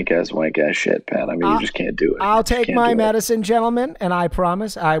more stank-ass, wank-ass shit, Pat. I mean, you just can't do it. I'll take my medicine, gentlemen, and I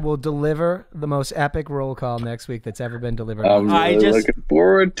promise I will deliver the most epic roll call next week that's ever been delivered. I'm really looking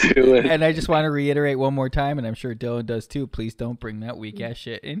forward to it. And I just want to reiterate one more time, and I'm sure Dylan does too, please don't bring that weak-ass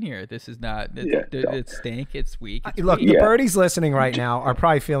shit in here. This is not, it's stank, it's weak. Look, the birdies listening right now are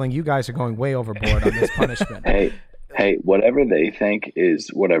probably feeling you guys are going way overboard on this punishment. Hey, whatever they think is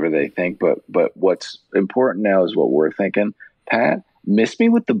whatever they think, but what's important now is what we're thinking. Pat, miss me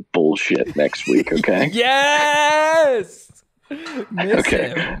with the bullshit next week, okay? Yes! Miss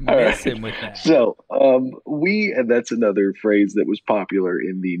him with that. So, and that's another phrase that was popular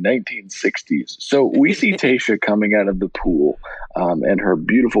in the 1960s. So we see Tayshia coming out of the pool, and her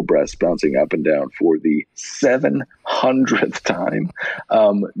beautiful breasts bouncing up and down for the 700th time.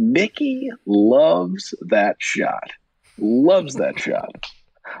 Mickey loves that shot. Loves that shot.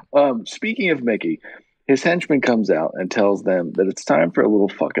 Speaking of Mickey, his henchman comes out and tells them that it's time for a little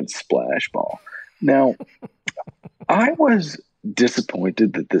fucking splash ball. Now, I was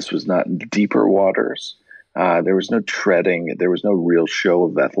disappointed that this was not in deeper waters. There was no treading. There was no real show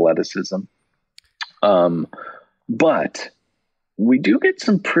of athleticism. But we do get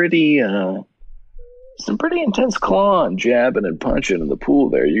some pretty intense clawing, jabbing, and punching in the pool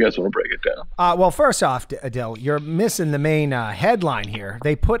there. You guys want to break it down? Well, first off, Adele, you're missing the main headline here.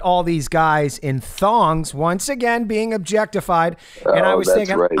 They put all these guys in thongs, once again being objectified. And I was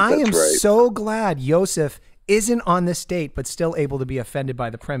thinking, I am so glad Yosef isn't on this date, but still able to be offended by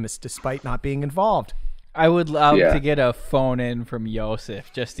the premise despite not being involved. I would love to get a phone in from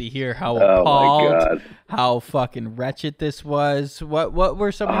Yosef just to hear how appalled, how fucking wretched this was. What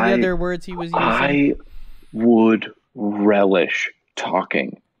were some of the other words he was using? I would relish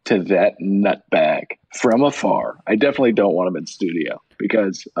talking to that nutbag from afar. I definitely don't want him in studio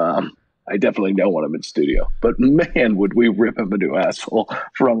because I definitely don't want him in studio. But man, would we rip him a new asshole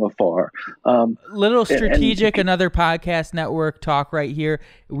from afar. Little strategic, another podcast network talk right here.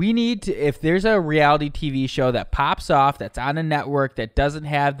 We need to, if there's a reality TV show that pops off, that's on a network that doesn't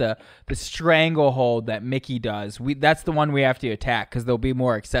have the stranglehold that Mickey does, that's the one we have to attack because they'll be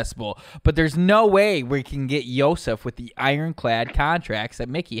more accessible. But there's no way we can get Yosef with the ironclad contracts that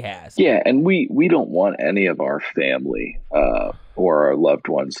Mickey has. Yeah, and we don't want any of our family or our loved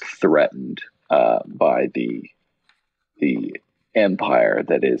ones threatened by the empire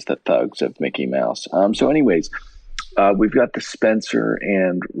that is the thugs of Mickey Mouse. So anyways, we've got the Spencer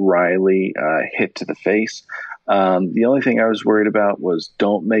and Riley hit to the face. The only thing I was worried about was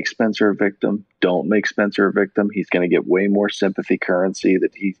don't make Spencer a victim. Don't make Spencer a victim. He's going to get way more sympathy currency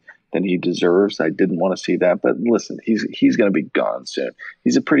than he deserves. I didn't want to see that, but listen, he's going to be gone soon.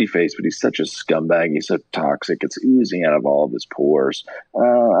 He's a pretty face, but he's such a scumbag. He's so toxic. It's oozing out of all of his pores.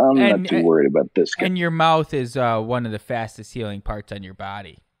 I'm not too worried about this guy. And your mouth is one of the fastest healing parts on your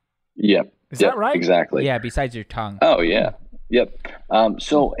body. Yep. Is that right? Exactly. Yeah, besides your tongue. Oh, yeah. Yep.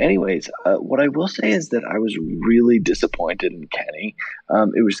 So anyways, what I will say is that I was really disappointed in Kenny.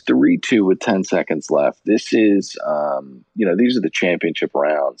 It was 3-2 with 10 seconds left. This is, these are the championship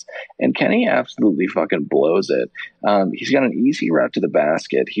rounds. And Kenny absolutely fucking blows it. He's got an easy route to the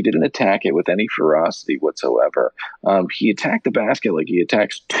basket. He didn't attack it with any ferocity whatsoever. He attacked the basket like he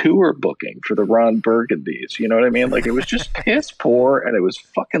attacks tour booking for the Ron Burgundies. You know what I mean? Like, it was just piss poor and it was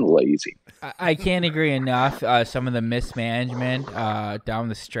fucking lazy. I can't agree enough. Some of the mismanagement down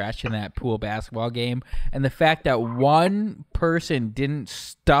the stretch in that pool basketball game, and the fact that one person didn't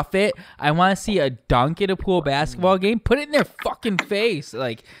stuff it. I want to see a dunk at a pool basketball game. Put it in their fucking face.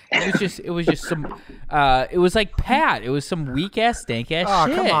 Like it was just some. It was like Pat. It was some weak ass, stank ass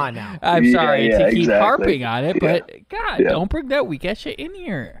shit. Oh, come on now. I'm sorry to keep harping on it, but God, don't bring that weak ass shit in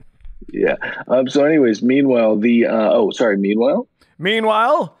here. Yeah. So, anyways, meanwhile, Meanwhile.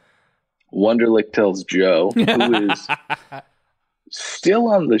 Wonderlic tells Joe, who is still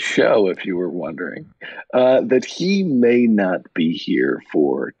on the show, if you were wondering, that he may not be here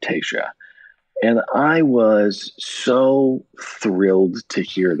for Tayshia. And I was so thrilled to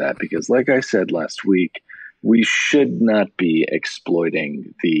hear that because, like I said last week, we should not be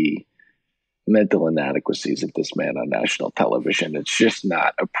exploiting the mental inadequacies of this man on national television. It's just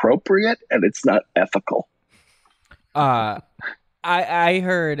not appropriate and it's not ethical. I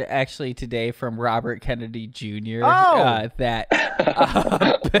heard actually today from Robert Kennedy Jr. That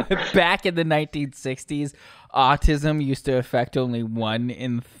back in the 1960s, autism used to affect only 1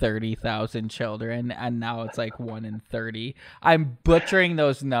 in 30,000 children, and now it's like 1 in 30. I'm butchering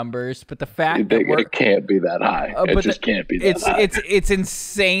those numbers, but the fact that it can't be that high. It just can't be that high. It's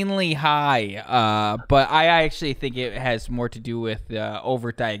insanely high. But I actually think it has more to do with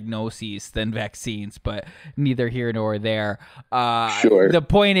overdiagnoses than vaccines, but neither here nor there. Sure. The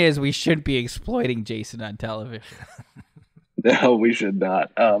point is, we shouldn't be exploiting Jason on television. No, we should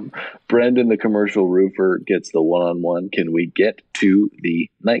not. Brendan, the commercial roofer, gets the one-on-one. Can we get to the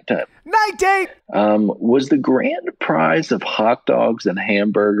nighttime? Night date! Was the grand prize of hot dogs and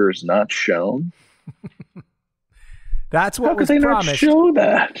hamburgers not shown? That's what was promised. How could they promised. not show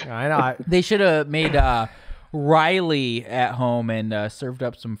that? I know. They should have made Riley at home and served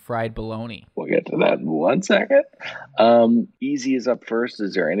up some fried bologna. We'll get to that in 1 second. Easy is up first.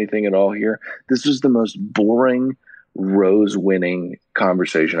 Is there anything at all here? This was the most boring Rose-winning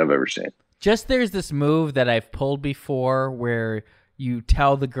conversation I've ever seen. Just there's this move that I've pulled before where you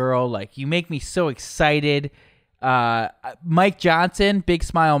tell the girl, like, you make me so excited. Mike Johnson, Big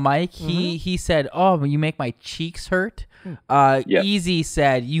Smile Mike, he said, oh, you make my cheeks hurt. Yep. Easy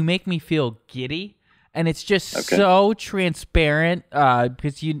said, you make me feel giddy. And it's just so transparent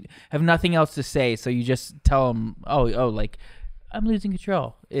because you have nothing else to say. So you just tell them, oh, like, I'm losing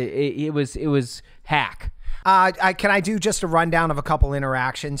control. It was hack. Can I do just a rundown of a couple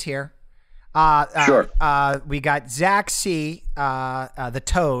interactions here? Sure. We got Zach C, the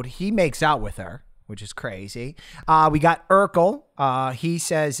Toad. He makes out with her, which is crazy. We got Urkel. He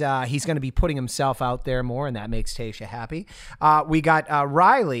says he's going to be putting himself out there more, and that makes Tayshia happy. We got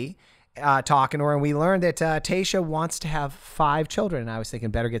Riley talking to her, and we learned that Tayshia wants to have 5 children. And I was thinking,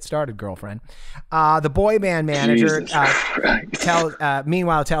 better get started, girlfriend. The boy band manager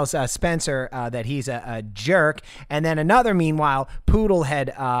meanwhile tells Spencer that he's a jerk. And then another meanwhile,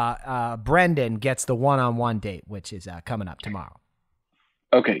 Poodlehead Brendan gets the one-on-one date, which is coming up tomorrow.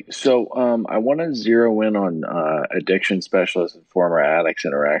 Okay, so I want to zero in on addiction specialist and former addict's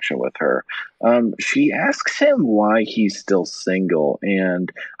interaction with her. She asks him why he's still single,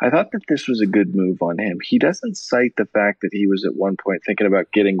 and I thought that this was a good move on him. He doesn't cite the fact that he was at one point thinking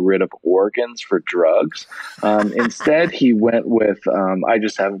about getting rid of organs for drugs. Instead, he went with, I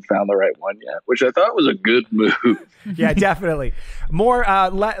just haven't found the right one yet, which I thought was a good move. Yeah, definitely. More,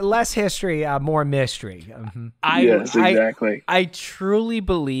 less history, more mystery. Mm-hmm. Yes, exactly. I truly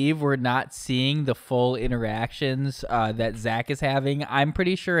believe we're not seeing the full interactions that Zach is having. I'm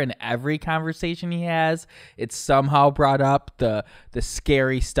pretty sure in every conversation he has, it's somehow brought up the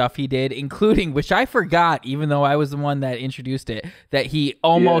scary stuff he did, including, which I forgot, even though I was the one that introduced it, that he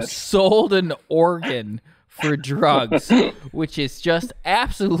almost sold an organ for drugs, which is just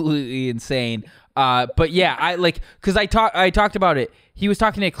absolutely insane. But yeah, because I talked about it. He was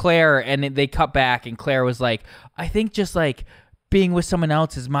talking to Claire, and they cut back, and Claire was like, I think just like being with someone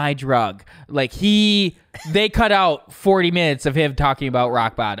else is my drug. Like they cut out 40 minutes of him talking about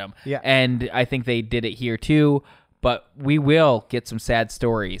rock bottom. Yeah. And I think they did it here too, but we will get some sad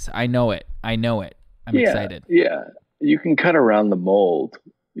stories. I know it. I'm excited. Yeah. You can cut around the mold,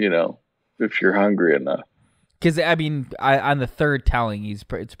 if you're hungry enough. Because, I mean, on the third telling,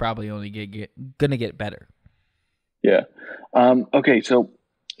 it's probably only going to get better. Yeah. Okay, so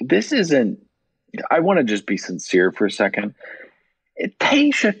this isn't... I want to just be sincere for a second.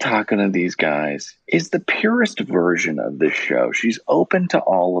 Tayshia talking to these guys is the purest version of this show. She's open to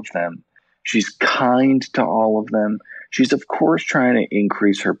all of them. She's kind to all of them. She's, of course, trying to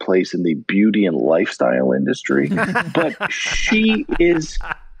increase her place in the beauty and lifestyle industry. But she's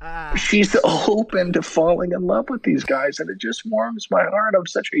open to falling in love with these guys, and it just warms my heart. I'm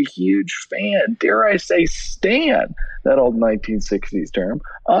such a huge fan, dare I say stan, that old 1960s term,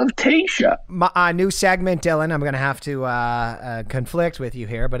 of Tayshia. My new segment, Dylan, I'm going to have to conflict with you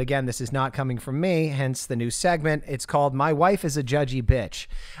here, but again, this is not coming from me, hence the new segment. It's called My Wife is a Judgy Bitch.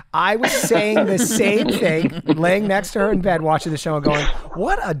 I was saying the same thing, laying next to her in bed, watching the show and going,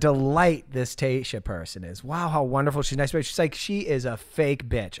 what a delight this Tayshia person is. Wow, how wonderful. She's nice. But she's like, she is a fake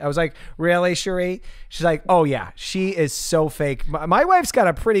bitch. I was like, really, Cherie? She's like, oh yeah, she is so fake. My wife's got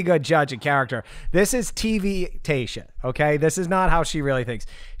a pretty good judge of character. This is TV Tayshia, okay? This is not how she really thinks.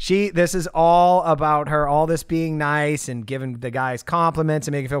 This is all about her, all this being nice and giving the guys compliments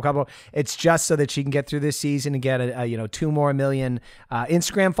and making feel comfortable. It's just so that she can get through this season and get 2 more million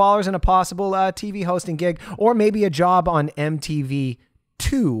Instagram followers and a possible TV hosting gig, or maybe a job on MTV2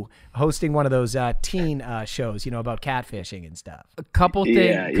 hosting one of those teen shows, about catfishing and stuff. A couple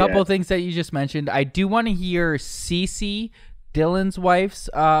things that you just mentioned. I do want to hear Cece, Dylan's wife's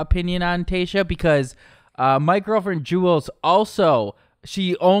opinion on Tayshia, because my girlfriend Jules also,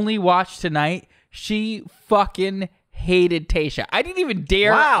 she only watched tonight. She fucking hated Tayshia. I didn't even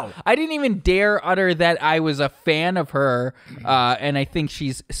dare. Wow. I didn't even dare utter that I was a fan of her, and I think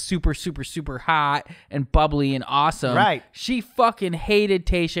she's super, super, super hot and bubbly and awesome. Right. She fucking hated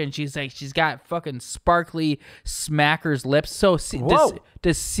Tayshia, and she's like, she's got fucking sparkly smackers lips. So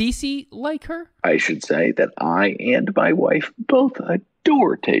does Cece like her? I should say that I and my wife both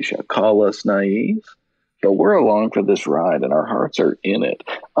adore Tayshia. Call us naive, but we're along for this ride, and our hearts are in it.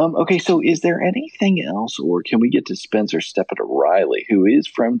 Okay, so is there anything else, or can we get to Spencer stepping to Riley, who is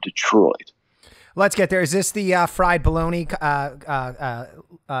from Detroit? Let's get there. Is this the fried bologna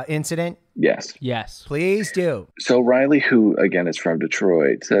incident? Yes. Yes. Please do. So Riley, who again is from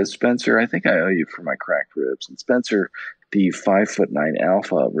Detroit, says, Spencer, I think I owe you for my cracked ribs. And Spencer, the 5'9"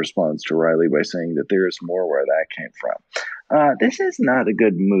 alpha, responds to Riley by saying that there is more where that came from. This is not a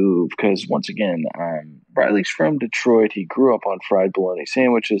good move because, once again, Riley's from Detroit. He grew up on fried bologna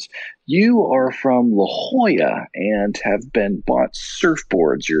sandwiches. You are from La Jolla and have been bought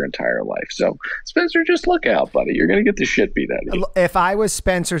surfboards your entire life. So, Spencer, just look out, buddy. You're going to get the shit beat out of you. If I was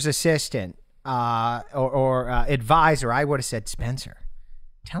Spencer's assistant or advisor, I would have said, Spencer,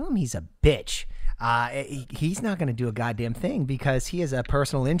 tell him he's a bitch. He's not going to do a goddamn thing because he is a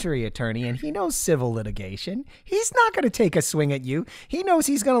personal injury attorney and he knows civil litigation. He's not going to take a swing at you. He knows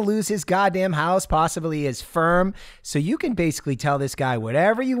he's going to lose his goddamn house, possibly his firm. So you can basically tell this guy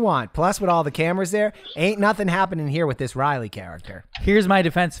whatever you want. Plus, with all the cameras there, ain't nothing happening here with this Riley character. Here's my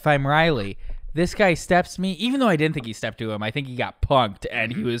defense if I'm Riley. This guy steps me, even though I didn't think he stepped to him, I think he got punked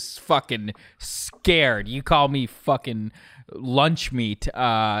and he was fucking scared. You call me fucking lunch meat.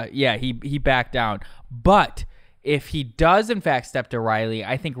 He backed down. But if he does in fact step to Riley,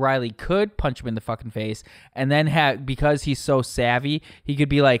 I think Riley could punch him in the fucking face and then because he's so savvy, he could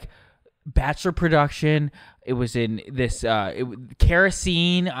be like, Bachelor production, it was in this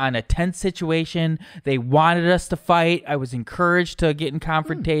kerosene on a tense situation. They wanted us to fight. I was encouraged to get in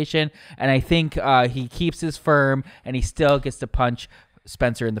confrontation, and I think he keeps his firm, and he still gets to punch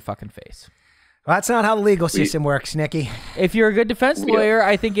Spencer in the fucking face. Well, that's not how the legal system works, Nikki. If you're a good defense lawyer,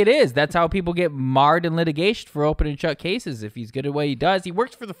 I think it is. That's how people get marred in litigation for open and shut cases. If he's good at what he does, he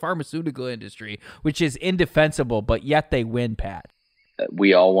works for the pharmaceutical industry, which is indefensible, but yet they win, Pat.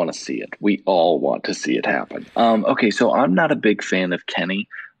 We all want to see it. We all want to see it happen. Okay, so I'm not a big fan of Kenny,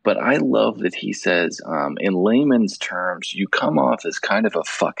 but I love that he says, in layman's terms, you come off as kind of a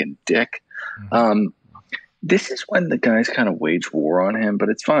fucking dick. Mm-hmm. This is when the guys kind of wage war on him, but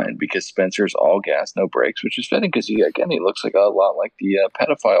it's fine because Spencer's all gas, no brakes, which is fitting because he looks like a lot like the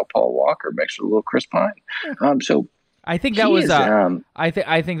pedophile Paul Walker mixed with a little Chris Pine. So I think that was I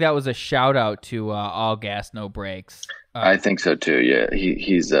think that was a shout out to all gas, no brakes. I think so too. Yeah,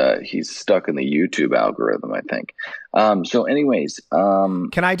 he's stuck in the YouTube algorithm, I think. So, anyways,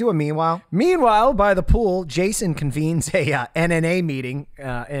 can I do a meanwhile? Meanwhile, by the pool, Jason convenes a NNA meeting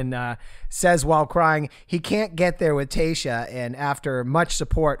and says while crying he can't get there with Tayshia, and after much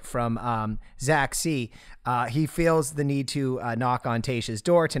support from Zach C, he feels the need to knock on Tayshia's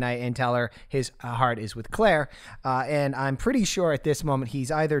door tonight and tell her his heart is with Claire. And I'm pretty sure at this moment he's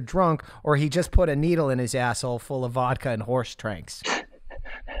either drunk or he just put a needle in his asshole full of vodka and horse tranks.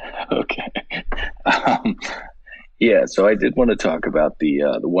 Okay. Yeah, so I did want to talk about the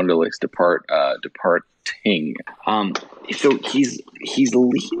Wonderlicks departing. So he's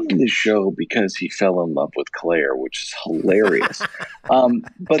leaving the show because he fell in love with Claire, which is hilarious.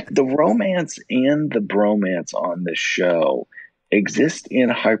 But the romance and the bromance on this show exist in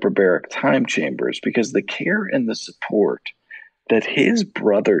hyperbaric time chambers because the care and the support that his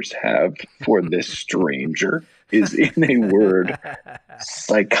brothers have for this stranger is, in a word,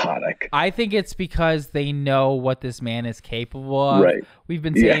 psychotic. I think it's because they know what this man is capable of. Right. We've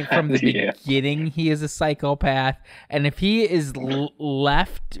been saying from the beginning he is a psychopath, and if he is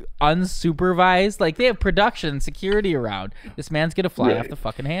left unsupervised, like they have production security around, this man's gonna fly off the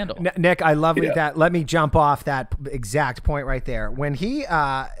fucking handle. Nick, I love that. Let me jump off that exact point right there. When he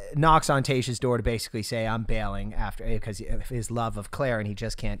knocks on Tayshia's door to basically say I'm bailing after because of his love of Claire and he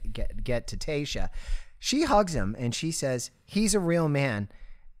just can't get to Tayshia, she hugs him and she says he's a real man,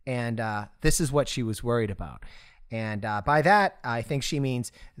 and this is what she was worried about. And by that, I think she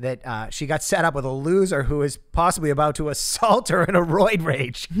means that she got set up with a loser who is possibly about to assault her in a roid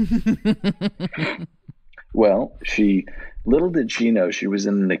rage. Well, little did she know she was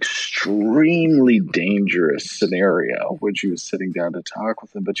in an extremely dangerous scenario when she was sitting down to talk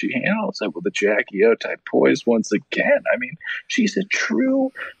with him, but she handles it with a Jackie O type poise once again. I mean, she's a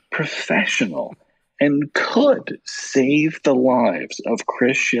true professional and could save the lives of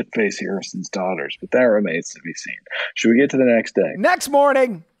Chris Shitface Harrison's daughters, but that remains to be seen. Should we get to the next day? Next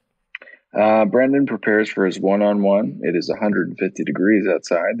morning. Brendan prepares for his one-on-one. It is 150 degrees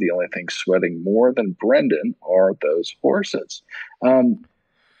outside. The only thing sweating more than Brendan are those horses.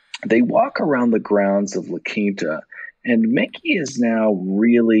 They walk around the grounds of La Quinta, and Mickey is now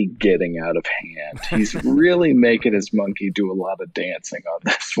really getting out of hand. He's really making his monkey do a lot of dancing on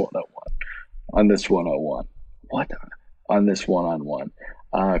this one-on-one.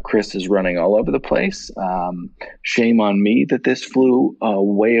 Chris is running all over the place. Shame on me that this flew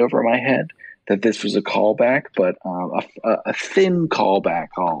way over my head, that this was a callback, but a thin callback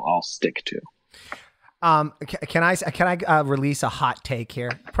I'll stick to. Can I release a hot take here?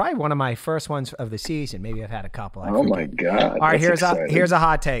 Probably one of my first ones of the season. Maybe I've had a couple. Oh my God. All right, here's a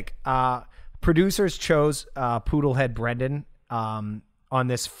hot take. Producers chose Poodlehead Brendan on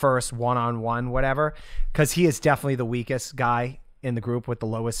this first one-on-one, whatever, because he is definitely the weakest guy in the group with the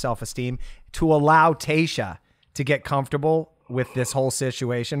lowest self-esteem, to allow Tayshia to get comfortable with this whole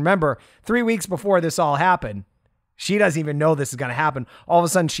situation. Remember, 3 weeks before this all happened, she doesn't even know this is going to happen. All of a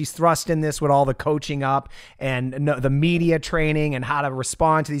sudden, she's thrust in this with all the coaching up and the media training and how to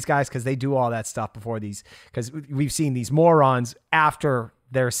respond to these guys, because they do all that stuff before these, because we've seen these morons after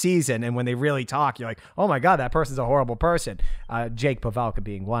their season, and when they really talk, you're like, oh my God, that person's a horrible person. Jake Pavelka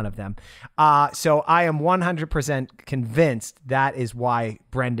being one of them. So I am 100% convinced that is why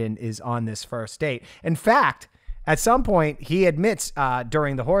Brendan is on this first date. In fact, at some point, he admits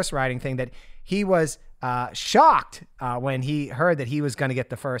during the horse riding thing that he was shocked when he heard that he was going to get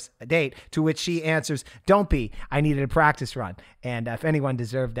the first date, to which she answers, don't be, I needed a practice run. And if anyone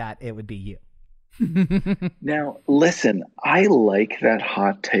deserved that, it would be you. Now, listen, I like that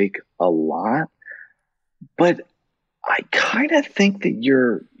hot take a lot, but I kind of think that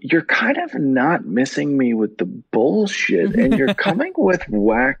you're kind of not missing me with the bullshit, and you're coming with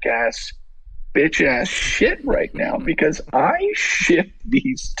whack-ass, bitch-ass shit right now, because I ship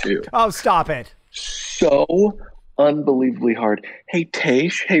these two. Oh, stop it. So unbelievably hard. Hey,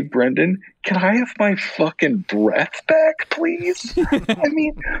 Taysh, hey, Brendan, can I have my fucking breath back, please? I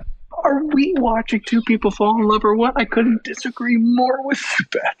mean, are we watching two people fall in love or what? I couldn't disagree more with you,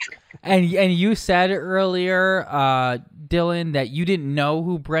 Patrick. And you said earlier, Dylan, that you didn't know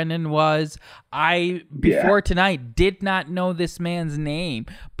who Brendan was. Before tonight, did not know this man's name.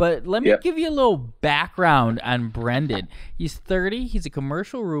 But let me give you a little background on Brendan. He's 30. He's a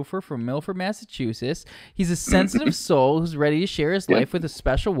commercial roofer from Milford, Massachusetts. He's a sensitive soul who's ready to share his life with a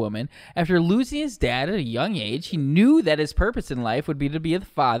special woman. After losing his dad at a young age, he knew that his purpose in life would be to be a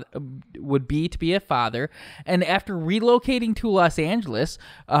father. And after relocating to Los Angeles,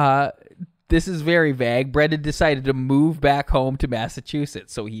 this is very vague, Brendan decided to move back home to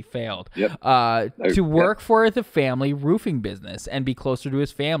Massachusetts, so he failed. To work for the family roofing business and be closer to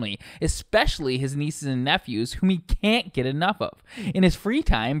his family, especially his nieces and nephews, whom he can't get enough of. In his free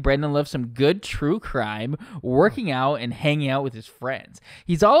time, Brendan loves some good true crime, working out, and hanging out with his friends.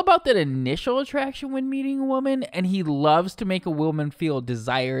 He's all about that initial attraction when meeting a woman, and he loves to make a woman feel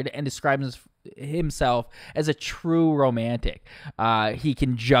desired and describes himself as a true romantic. He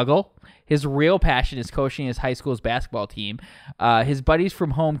can juggle. His real passion is coaching his high school's basketball team. His buddies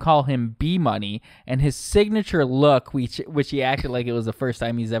from home call him B-Money, and his signature look, which he acted like it was the first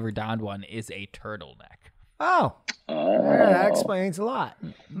time he's ever donned one, is a turtleneck. Oh. That explains a lot.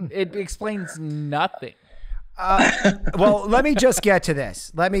 It explains nothing. Well, let me just get to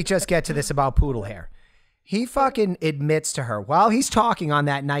this. About Poodle Hair. He fucking admits to her while he's talking on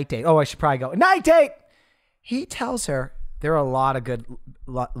that night date. Oh, I should probably go. Night date! He tells her there are a lot of good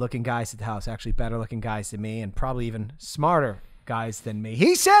looking guys at the house, actually better looking guys than me, and probably even smarter guys than me.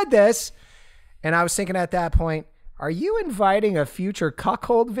 He said this, and I was thinking at that point, are you inviting a future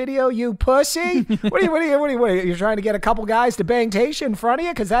cuckold video, you pussy? What are you? You're trying to get a couple guys to bang Tayshia in front of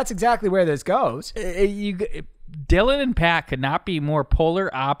you? Because that's exactly where this goes. Dylan and Pat could not be more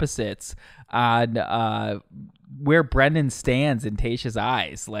polar opposites on where Brendan stands in Tayshia's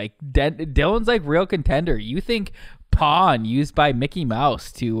eyes. Like, Dylan's like real contender. You think pawn used by Mickey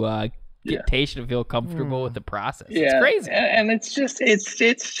Mouse to get Tayshia to feel comfortable with the process. It's crazy. And it's just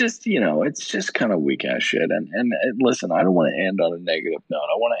kind of weak ass shit. And listen, I don't want to end on a negative note.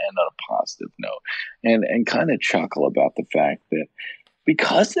 I want to end on a positive note and kind of chuckle about the fact that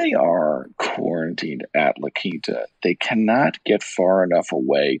because they are quarantined at La Quinta, they cannot get far enough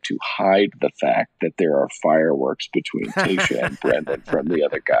away to hide the fact that there are fireworks between Tayshia and Brendan from the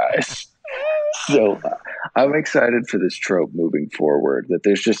other guys. So I'm excited for this trope moving forward, that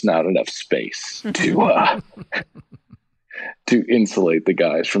there's just not enough space to insulate the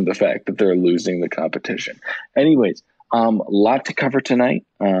guys from the fact that they're losing the competition. Anyways, a lot to cover tonight.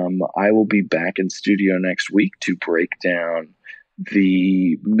 I will be back in studio next week to break down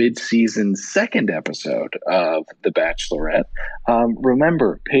the mid-season second episode of The Bachelorette.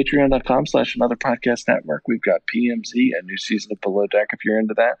 Remember, patreon.com/Another Podcast Network. We've got PMZ, a new season of Below Deck if you're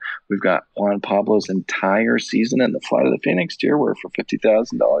into that. We've got Juan Pablo's entire season in The Flight of the Phoenix tier, where for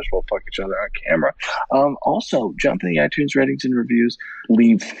 $50,000 we'll fuck each other on camera. Also, jump in the iTunes ratings and reviews.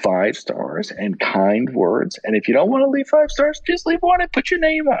 Leave 5 stars and kind words. And if you don't want to leave 5 stars, just leave 1 and put your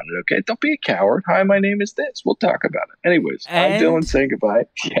name on it, okay? Don't be a coward. Hi, my name is this. We'll talk about it. Anyways, I'm Dylan saying goodbye.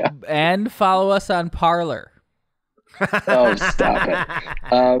 Yeah. And follow us on Parler. Oh, stop it.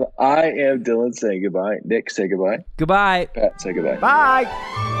 I am Dylan saying goodbye. Nick, say goodbye. Goodbye. Pat, say goodbye.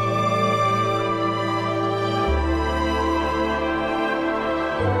 Bye.